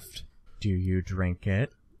 left. Do you drink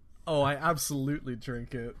it? Oh, I absolutely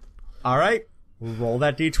drink it. All right. Roll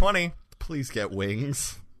that d20. Please get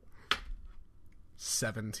wings.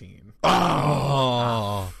 17.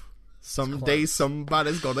 Oh. Someday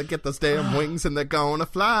somebody's gonna get those damn wings and they're gonna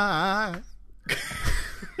fly.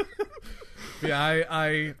 Yeah,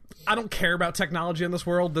 I don't care about technology in this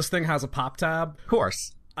world. This thing has a pop tab. Of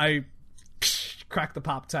course. I crack the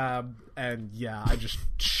pop tab, and yeah, I just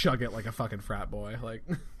chug it like a fucking frat boy. Like,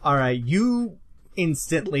 All right. You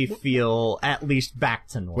instantly feel at least back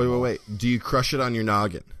to normal. Wait. Do you crush it on your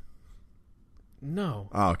noggin? no.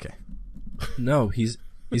 Oh, okay. No, he's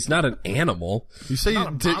not an animal. You say Not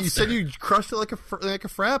a monster. you said you crushed it like a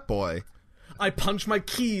frat boy. I punch my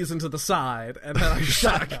keys into the side, and then I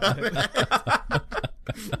shotgun it.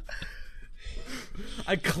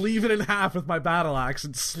 I cleave it in half with my battle axe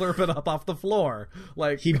and slurp it up off the floor.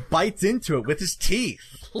 Like, He bites into it with his teeth.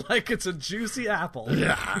 like it's a juicy apple.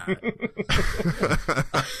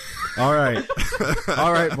 All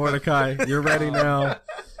right, Mordecai, you're ready now.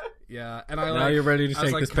 Yeah, and I Now you're ready to as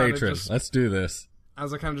take I this kinda patron. just- Let's do this.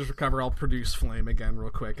 As I kind of just recover, I'll produce flame again real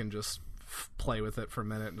quick and just play with it for a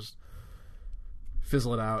minute and just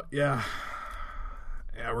fizzle it out. Yeah,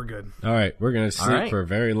 we're good. All right, we're gonna sleep right. for a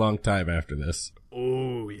very long time after this.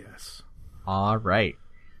 Oh, yes. All right.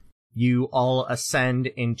 You all ascend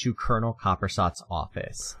into Colonel Coppersot's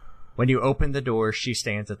office. When you open the door, she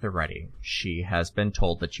stands at the ready. She has been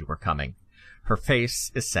told that you were coming. Her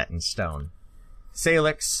face is set in stone.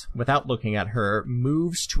 Salix, without looking at her,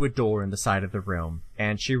 moves to a door in the side of the room,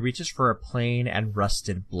 and she reaches for a plain and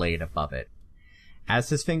rusted blade above it. As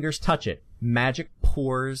his fingers touch it, magic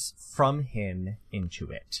pours from him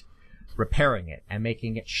into it, repairing it and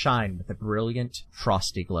making it shine with a brilliant,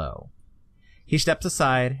 frosty glow. He steps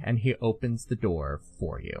aside, and he opens the door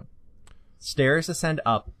for you. Stairs ascend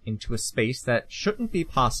up into a space that shouldn't be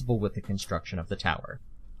possible with the construction of the tower.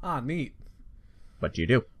 Ah, neat. What do you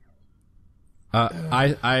do?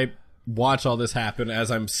 I watch all this happen as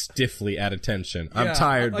I'm stiffly at attention. I'm Yeah,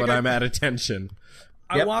 tired, like but I- I'm at attention.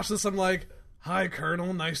 I Yep. watch this, I'm like, hi,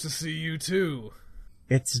 Colonel, nice to see you, too.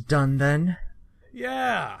 It's done then?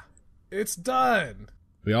 Yeah, it's done.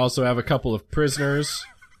 We also have a couple of prisoners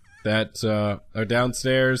that are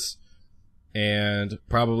downstairs and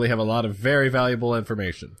probably have a lot of very valuable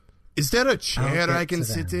information. Is there a chair get I can to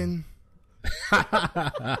sit them. in?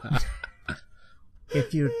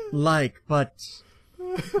 If you'd like, but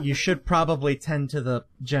you should probably tend to the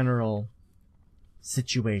general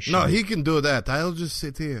situation. No, he can do that. I'll just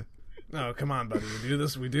sit here. No, come on, buddy. We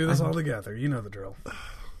do this all together. You know the drill.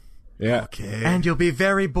 Yeah. Okay. And you'll be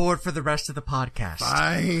very bored for the rest of the podcast.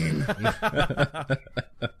 Fine.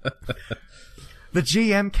 The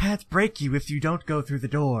GM can't break you if you don't go through the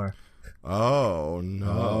door. Oh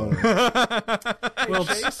no. Well,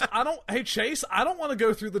 Chase, I don't want to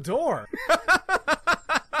go through the door.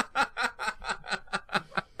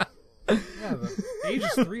 Yeah, the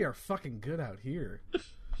Aegis 3 are fucking good out here.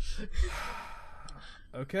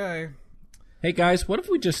 Okay. Hey guys, what if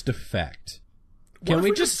we just defect? What if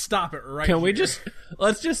we just stop it right Can here? we just...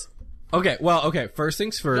 Let's just... Okay, first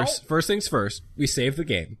things first. First things first. We save the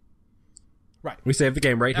game. Right. We save the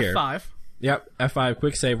game right here. F5. Yep, F5,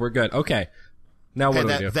 quick save, we're good. Okay. Now what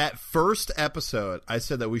do we do? That first episode, I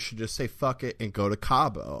said that we should just say fuck it and go to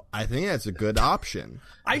Cabo. I think that's a good option.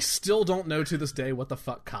 I still don't know to this day what the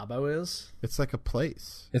fuck Cabo is. It's like a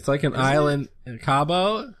place. It's like an island in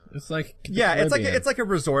Cabo. It's like it's like a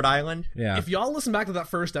resort island. Yeah. If y'all listen back to that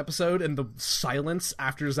first episode and the silence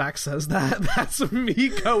after Zach says that, that's me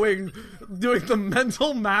doing the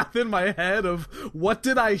mental math in my head of what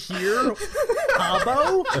did I hear?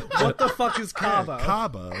 Cabo? What the fuck is Cabo?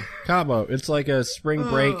 Cabo. It's like a spring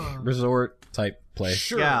break resort type place.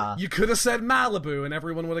 Sure. Yeah. You could have said Malibu and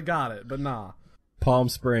everyone would have got it, but nah. Palm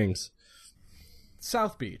Springs.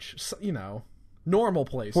 South Beach. You know, normal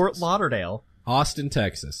places. Fort Lauderdale. Austin,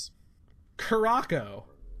 Texas. Caraco.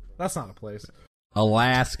 That's not a place.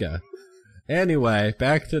 Alaska. Anyway,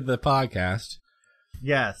 back to the podcast.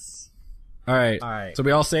 Yes. All right. Alright. So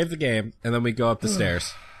we all save the game, and then we go up the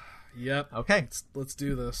stairs. Yep. Okay. Let's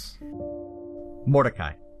do this.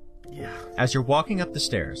 Mordecai. Yeah. As you're walking up the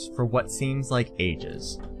stairs for what seems like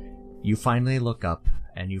ages, you finally look up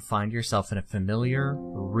and you find yourself in a familiar,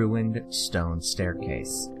 ruined stone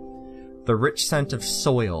staircase. The rich scent of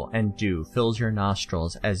soil and dew fills your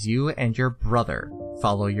nostrils as you and your brother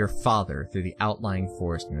follow your father through the outlying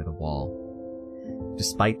forest near the wall.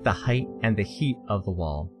 Despite the height and the heat of the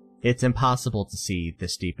wall, it's impossible to see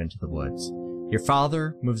this deep into the woods. Your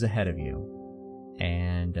father moves ahead of you,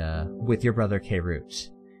 and with your brother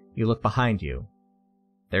K-Root, you look behind you.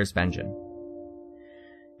 There's Benjen.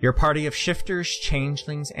 Your party of shifters,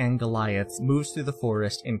 changelings, and Goliaths moves through the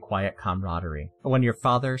forest in quiet camaraderie when your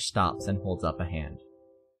father stops and holds up a hand.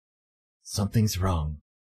 Something's wrong.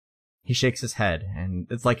 He shakes his head, and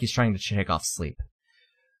it's like he's trying to shake off sleep.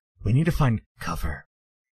 We need to find cover.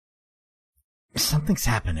 Something's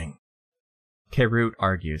happening. K-Root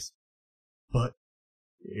argues. But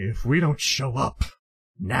if we don't show up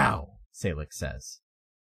now, Salix says.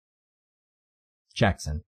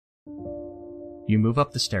 Jackson. You move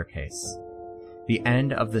up the staircase. The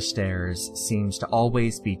end of the stairs seems to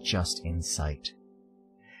always be just in sight.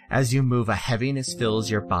 As you move, a heaviness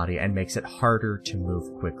fills your body and makes it harder to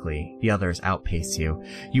move quickly. The others outpace you.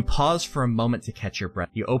 You pause for a moment to catch your breath.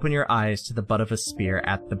 You open your eyes to the butt of a spear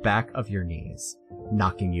at the back of your knees,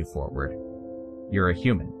 knocking you forward. You're a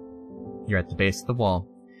human. You're at the base of the wall,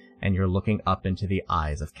 and you're looking up into the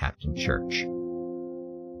eyes of Captain Church.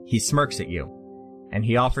 He smirks at you, and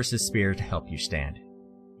he offers his spear to help you stand.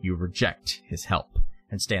 You reject his help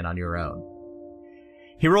and stand on your own.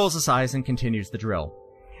 He rolls his eyes and continues the drill.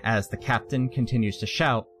 As the captain continues to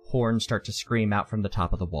shout, horns start to scream out from the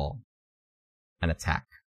top of the wall. An attack.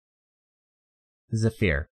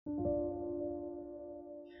 Zephyr.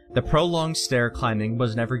 The prolonged stair climbing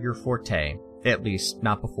was never your forte, at least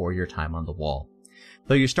not before your time on the wall.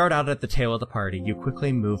 Though you start out at the tail of the party, you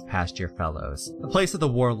quickly move past your fellows. The place of the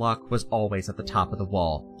warlock was always at the top of the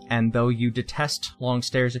wall, and though you detest long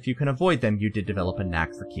stairs if you can avoid them, you did develop a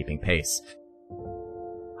knack for keeping pace.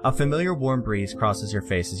 A familiar warm breeze crosses your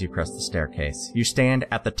face as you crest the staircase. You stand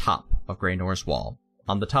at the top of Greynor's wall,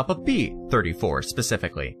 on the top of B34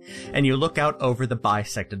 specifically, and you look out over the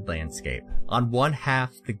bisected landscape. On one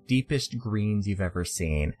half, the deepest greens you've ever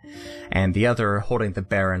seen, and the other holding the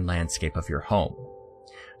barren landscape of your home.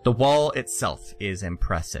 The wall itself is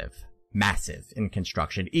impressive, massive in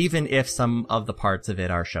construction, even if some of the parts of it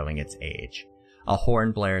are showing its age. A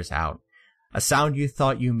horn blares out, a sound you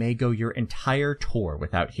thought you may go your entire tour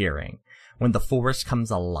without hearing. When the forest comes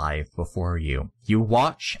alive before you, you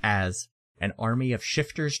watch as an army of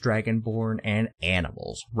shifters, dragonborn, and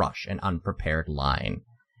animals rush an unprepared line.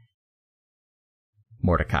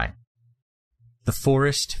 Mordecai. The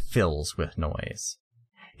forest fills with noise.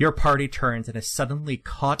 Your party turns and is suddenly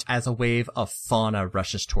caught as a wave of fauna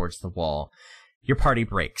rushes towards the wall. Your party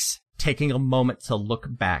breaks. Taking a moment to look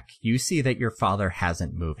back, you see that your father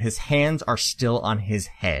hasn't moved. His hands are still on his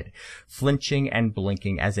head, flinching and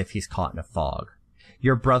blinking as if he's caught in a fog.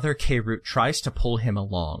 Your brother K-Root tries to pull him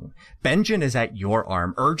along. Benjen is at your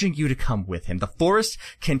arm, urging you to come with him. The forest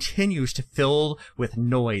continues to fill with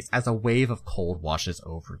noise as a wave of cold washes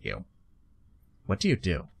over you. What do you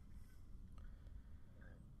do?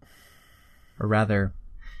 Or rather,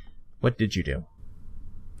 what did you do?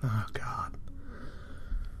 Oh, God.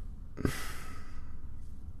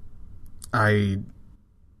 I'm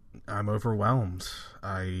overwhelmed.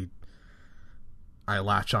 I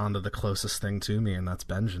latch onto the closest thing to me, and that's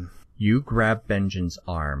Benjen. You grab Benjen's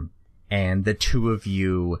arm, and the two of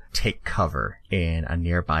you take cover in a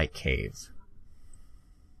nearby cave.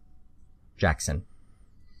 Jackson.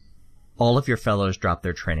 All of your fellows drop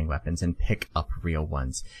their training weapons and pick up real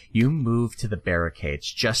ones. You move to the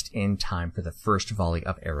barricades just in time for the first volley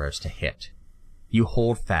of arrows to hit. You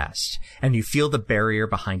hold fast, and you feel the barrier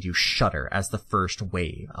behind you shudder as the first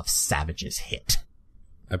wave of savages hit.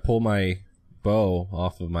 I pull my bow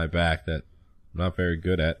off of my back that I'm not very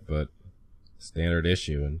good at, but standard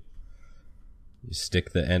issue, and you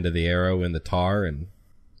stick the end of the arrow in the tar and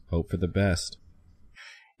hope for the best.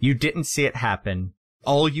 You didn't see it happen.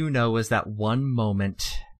 All you know is that one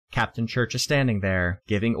moment Captain Church is standing there,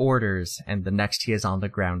 giving orders, and the next he is on the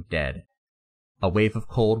ground dead. A wave of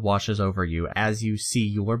cold washes over you as you see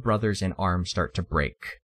your brothers in arms start to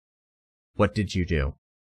break. What did you do?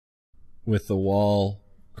 With the wall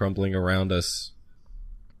crumbling around us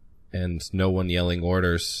and no one yelling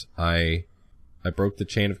orders, I broke the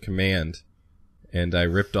chain of command, and I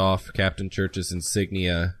ripped off Captain Church's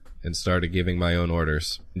insignia and started giving my own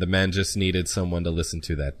orders. The men just needed someone to listen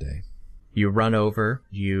to that day. You run over,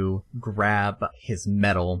 you grab his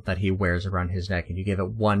medal that he wears around his neck, and you give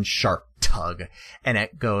it one sharp tug, and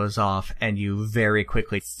it goes off, and you very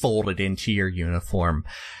quickly fold it into your uniform.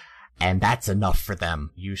 And that's enough for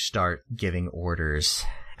them. You start giving orders.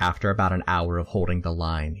 After about an hour of holding the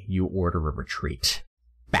line, you order a retreat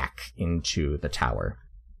back into the tower.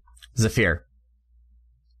 Zephyr,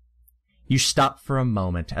 you stop for a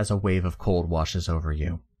moment as a wave of cold washes over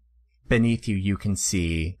you. Beneath you, you can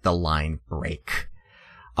see the line break.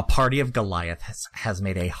 A party of Goliaths has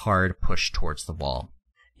made a hard push towards the wall.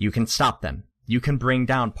 You can stop them. You can bring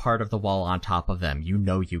down part of the wall on top of them. You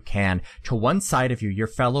know you can. To one side of you, your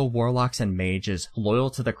fellow warlocks and mages loyal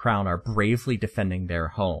to the crown are bravely defending their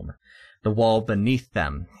home. The wall beneath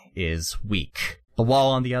them is weak. The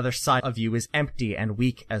wall on the other side of you is empty and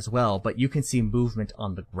weak as well, but you can see movement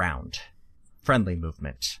on the ground. Friendly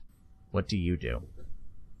movement. What do you do?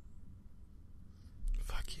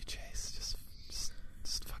 Fuck you, Chase.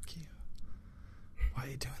 Just fuck you. Why are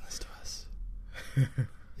you doing this to us?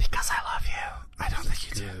 Because I love you. I don't think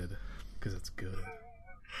you do. Good. Because it's good.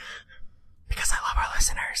 Because I love our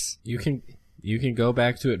listeners. You can go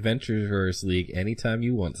back to Adventurers League anytime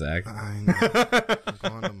you want, Zach. I know. I'm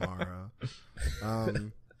going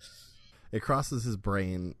tomorrow. It crosses his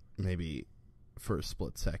brain maybe for a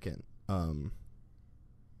split second.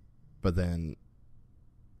 But then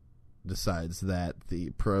decides that the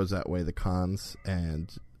pros outweigh the cons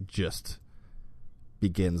and just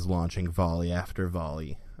begins launching volley after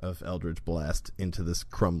volley of Eldritch Blast into this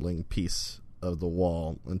crumbling piece of the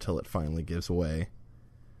wall until it finally gives way.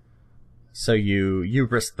 So you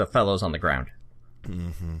risk the fellows on the ground.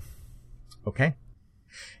 Mm-hmm. Okay.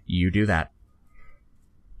 You do that.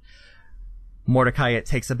 Mordecai, it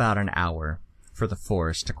takes about an hour for the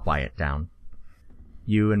forest to quiet down.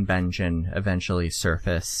 You and Benjen eventually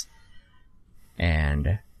surface,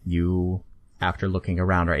 and you, after looking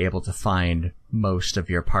around, are able to find most of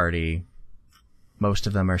your party. Most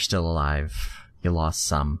of them are still alive. You lost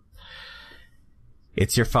some.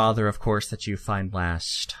 It's your father, of course, that you find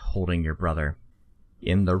last, holding your brother.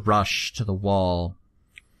 In the rush to the wall,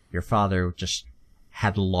 your father just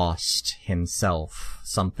had lost himself.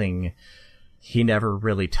 Something he never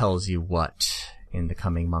really tells you what in the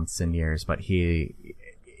coming months and years, but he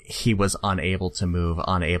was unable to move,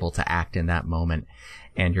 unable to act in that moment.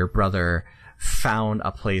 And your brother found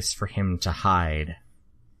a place for him to hide,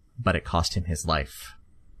 but it cost him his life.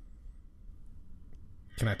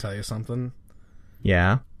 Can I tell you something?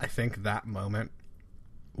 Yeah? I think that moment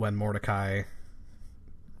when Mordecai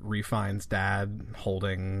refines Dad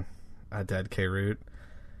holding a dead K-Root,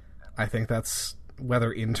 I think that's,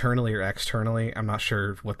 whether internally or externally, I'm not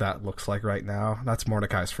sure what that looks like right now. That's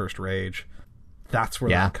Mordecai's first rage. That's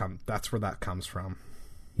where that comes from.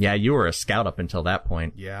 Yeah, you were a scout up until that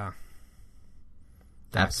point. Yeah.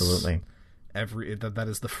 Absolutely. That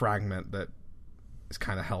is the fragment that is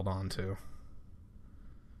kind of held on to.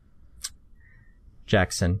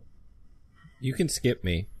 Jackson. You can skip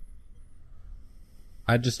me.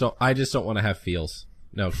 I just don't want to have feels.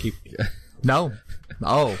 No, keep. No.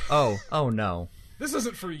 Oh no. This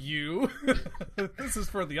isn't for you. This is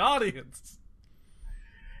for the audience.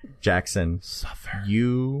 Jackson. Suffer.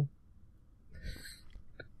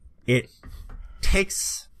 It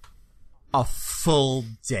takes a full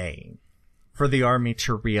day for the army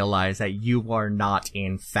to realize that you are not,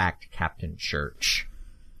 in fact, Captain Church.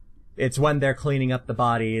 It's when they're cleaning up the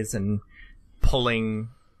bodies and pulling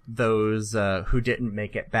those who didn't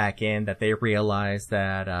make it back in that they realize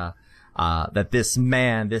that that this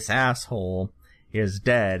man, this asshole, is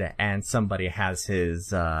dead, and somebody has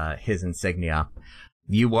his insignia.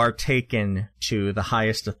 You are taken to the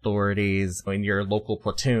highest authorities in your local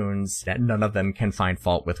platoons, that none of them can find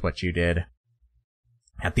fault with what you did.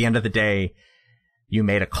 At the end of the day, you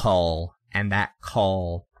made a call, and that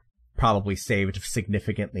call probably saved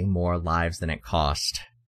significantly more lives than it cost.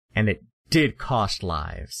 And it did cost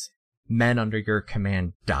lives. Men under your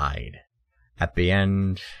command died. At the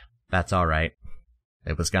end, that's all right.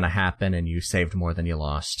 It was going to happen, and you saved more than you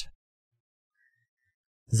lost.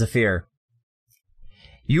 Zephyr,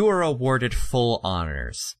 you were awarded full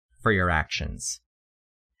honors for your actions.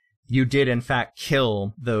 You did, in fact,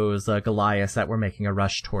 kill those Goliaths that were making a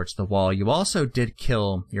rush towards the wall. You also did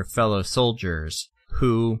kill your fellow soldiers,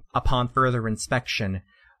 who, upon further inspection,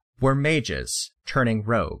 were mages turning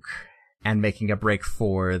rogue and making a break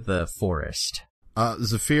for the forest.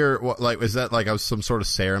 Zephyr, is that like some sort of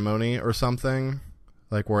ceremony or something?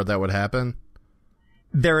 Like where that would happen?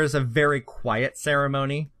 There is a very quiet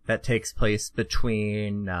ceremony that takes place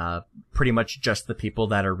between pretty much just the people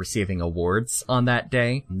that are receiving awards on that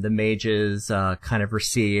day. The mages kind of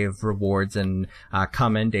receive rewards and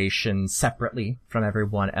commendations separately from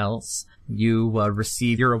everyone else. You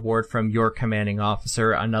receive your award from your commanding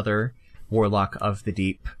officer, another Warlock of the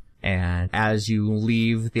Deep. And as you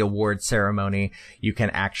leave the award ceremony, you can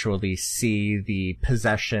actually see the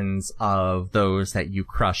possessions of those that you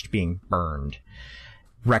crushed being burned.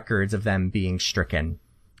 Records of them being stricken.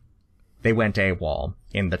 They went AWOL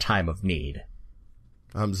in the time of need.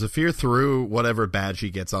 Zephyr threw whatever badge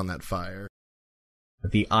he gets on that fire.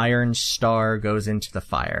 The iron star goes into the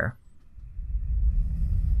fire.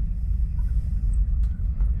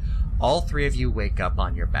 All three of you wake up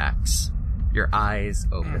on your backs. Your eyes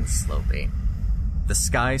open slowly. The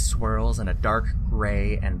sky swirls in a dark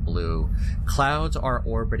gray and blue. Clouds are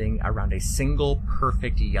orbiting around a single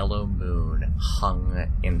perfect yellow moon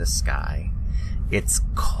hung in the sky. It's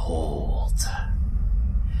cold.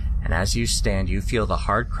 And as you stand, you feel the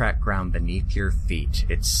hard cracked ground beneath your feet.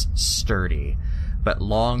 It's sturdy, but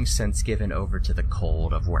long since given over to the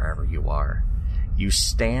cold of wherever you are. You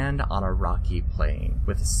stand on a rocky plain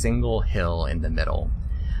with a single hill in the middle.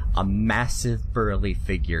 A massive burly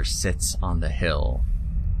figure sits on the hill,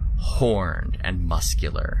 horned and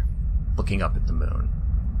muscular, looking up at the moon.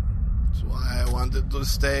 That's why I wanted to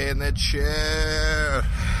stay in that chair.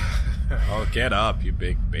 Oh, get up, you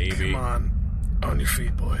big baby. Come on your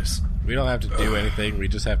feet, boys. We don't have to do anything, we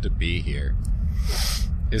just have to be here.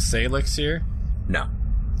 Is Salix here? No,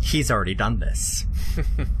 he's already done this.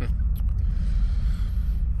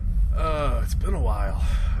 It's been a while.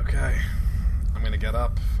 Okay. I'm gonna get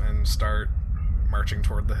up and start marching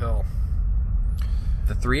toward the hill.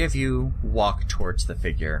 The three of you walk towards the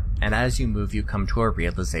figure, and as you move, you come to a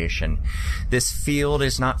realization. This field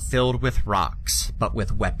is not filled with rocks, but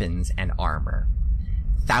with weapons and armor.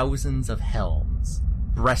 Thousands of helms,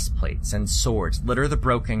 breastplates, and swords litter the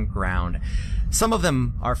broken ground. Some of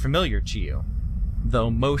them are familiar to you, though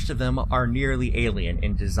most of them are nearly alien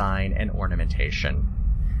in design and ornamentation.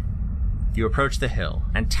 You approach the hill,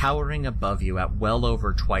 and towering above you at well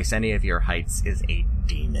over twice any of your heights is a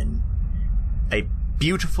demon. A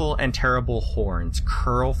beautiful and terrible horns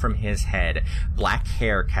curl from his head, black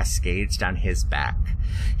hair cascades down his back.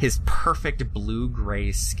 His perfect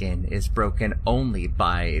blue-gray skin is broken only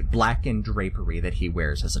by blackened drapery that he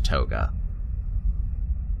wears as a toga.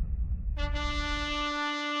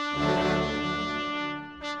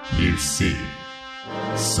 You see,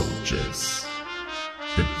 soldiers,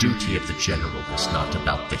 the duty of the general is not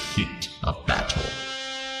about the heat of battle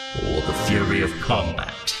or the fury of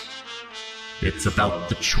combat. It's about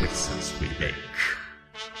the choices we make.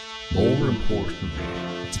 More importantly,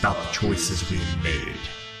 it's about the choices we made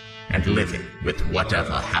and living with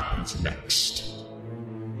whatever happens next.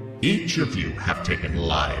 Each of you have taken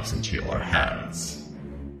lives into your hands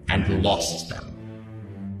and lost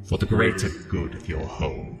them for the greater good of your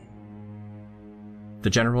home. The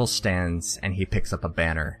general stands and he picks up a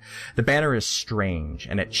banner. The banner is strange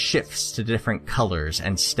and it shifts to different colors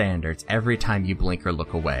and standards every time you blink or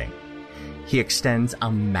look away. He extends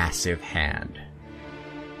a massive hand.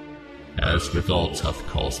 As with all tough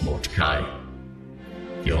calls, Mordecai,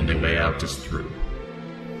 the only way out is through.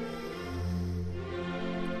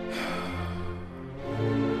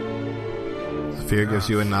 Zephyr gives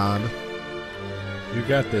you a nod. You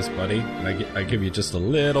got this, buddy. I give you just a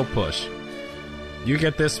little push. You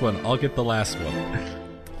get this one, I'll get the last one.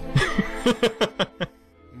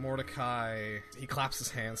 Mordecai, he claps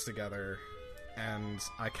his hands together, and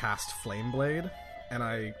I cast Flame Blade, and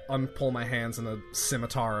I unpull my hands, and a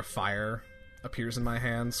scimitar of fire appears in my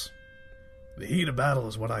hands. The heat of battle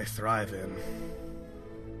is what I thrive in.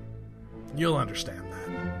 You'll understand that.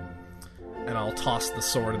 and I'll toss the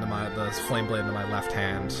sword into the flame blade into my left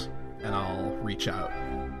hand, and I'll reach out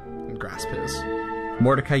and grasp his.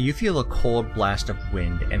 Mordecai, you feel a cold blast of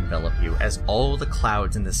wind envelop you as all the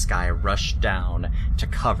clouds in the sky rush down to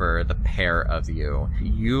cover the pair of you.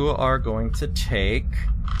 You are going to take...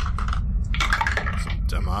 Some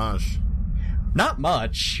damage. Not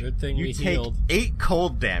much. Good thing you we take healed. 8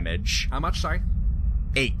 cold damage. How much, sorry?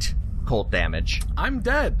 8 cold damage. I'm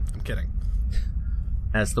dead. I'm kidding.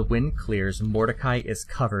 As the wind clears, Mordecai is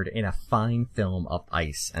covered in a fine film of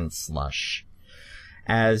ice and slush.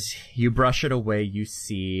 As you brush it away, you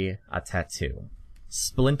see a tattoo.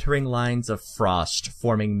 Splintering lines of frost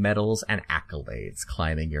forming medals and accolades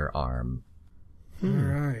climbing your arm. All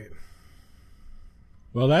right.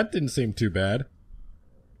 Well, that didn't seem too bad.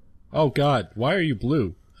 Oh god, why are you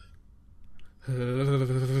blue? I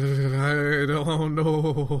don't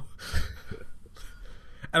know.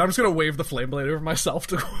 And I'm just gonna wave the flame blade over myself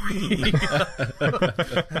to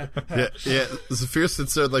Yeah. Zephyr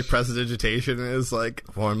sits there with, like, prestidigitation and is like,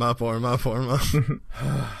 warm up. And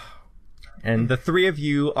the three of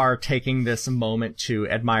you are taking this moment to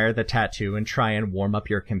admire the tattoo and try and warm up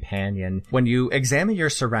your companion. When you examine your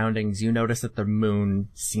surroundings, you notice that the moon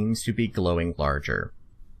seems to be glowing larger.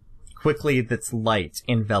 Quickly, its light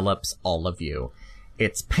envelops all of you.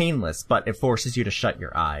 It's painless, but it forces you to shut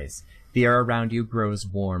your eyes. The air around you grows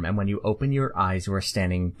warm, and when you open your eyes, you are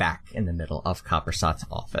standing back in the middle of Coppersot's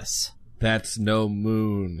office. That's no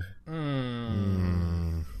moon.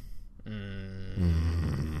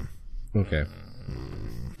 Okay.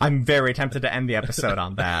 I'm very tempted to end the episode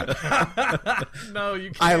on that. No,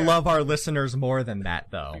 you can't. I love our listeners more than that,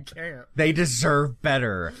 though. You can't. They deserve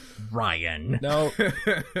better, Ryan. No.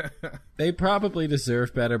 They probably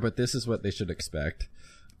deserve better, but this is what they should expect.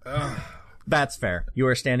 That's fair. You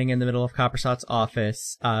are standing in the middle of Coppersot's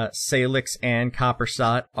office. Salix and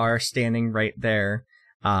Coppersot are standing right there,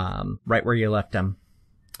 right where you left them.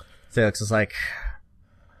 Salix is like,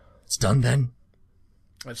 it's done then?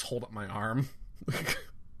 I just hold up my arm.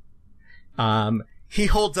 He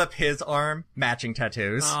holds up his arm, matching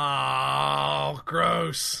tattoos. Oh,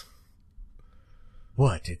 gross.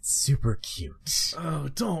 What? It's super cute. Oh,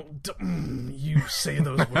 don't you say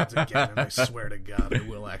those words again, and I swear to God, I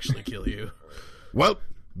will actually kill you. Well,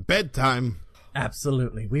 bedtime.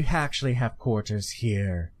 Absolutely. We actually have quarters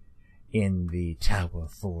here in the tower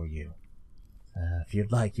for you. If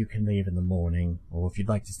you'd like, you can leave in the morning, or if you'd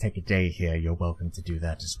like to take a day here, you're welcome to do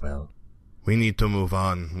that as well. We need to move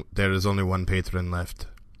on. There is only one patron left.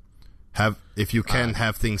 If you can,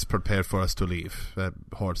 have things prepared for us to leave.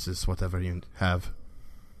 Horses, whatever you have.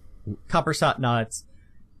 Coppersot nods.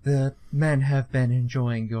 The men have been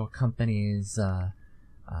enjoying your company's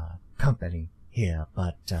company here,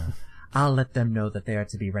 but I'll let them know that they are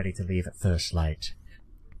to be ready to leave at first light.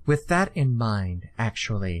 With that in mind,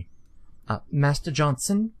 actually, Master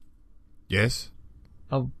Johnson? Yes?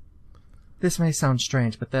 Oh, this may sound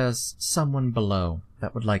strange, but there's someone below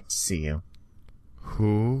that would like to see you.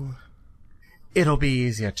 Who? It'll be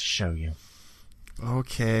easier to show you.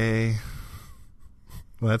 Okay.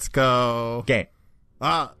 Let's go. Game.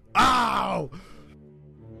 Ow!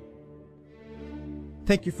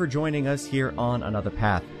 Thank you for joining us here on Another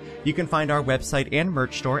Path. You can find our website and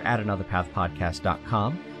merch store at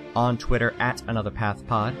anotherpathpodcast.com, on Twitter at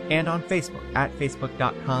anotherpathpod, and on Facebook at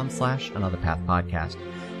facebook.com/anotherpathpodcast.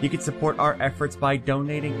 You can support our efforts by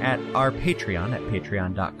donating at our Patreon at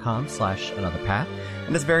patreon.com/anotherpath,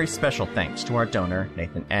 and as a very special thanks to our donor,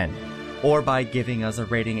 Nathan N., or by giving us a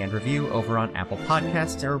rating and review over on Apple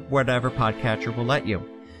Podcasts or whatever podcatcher will let you.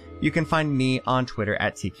 You can find me on Twitter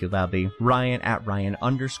at TQLoudly, Ryan at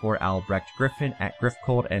Ryan_Albrecht, Griffin at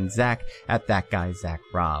Griffcold, and Zach at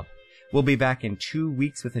ThatGuyZachRob. We'll be back in 2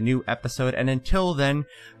 weeks with a new episode, and until then,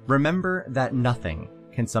 remember that nothing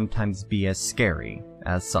can sometimes be as scary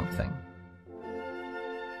as something.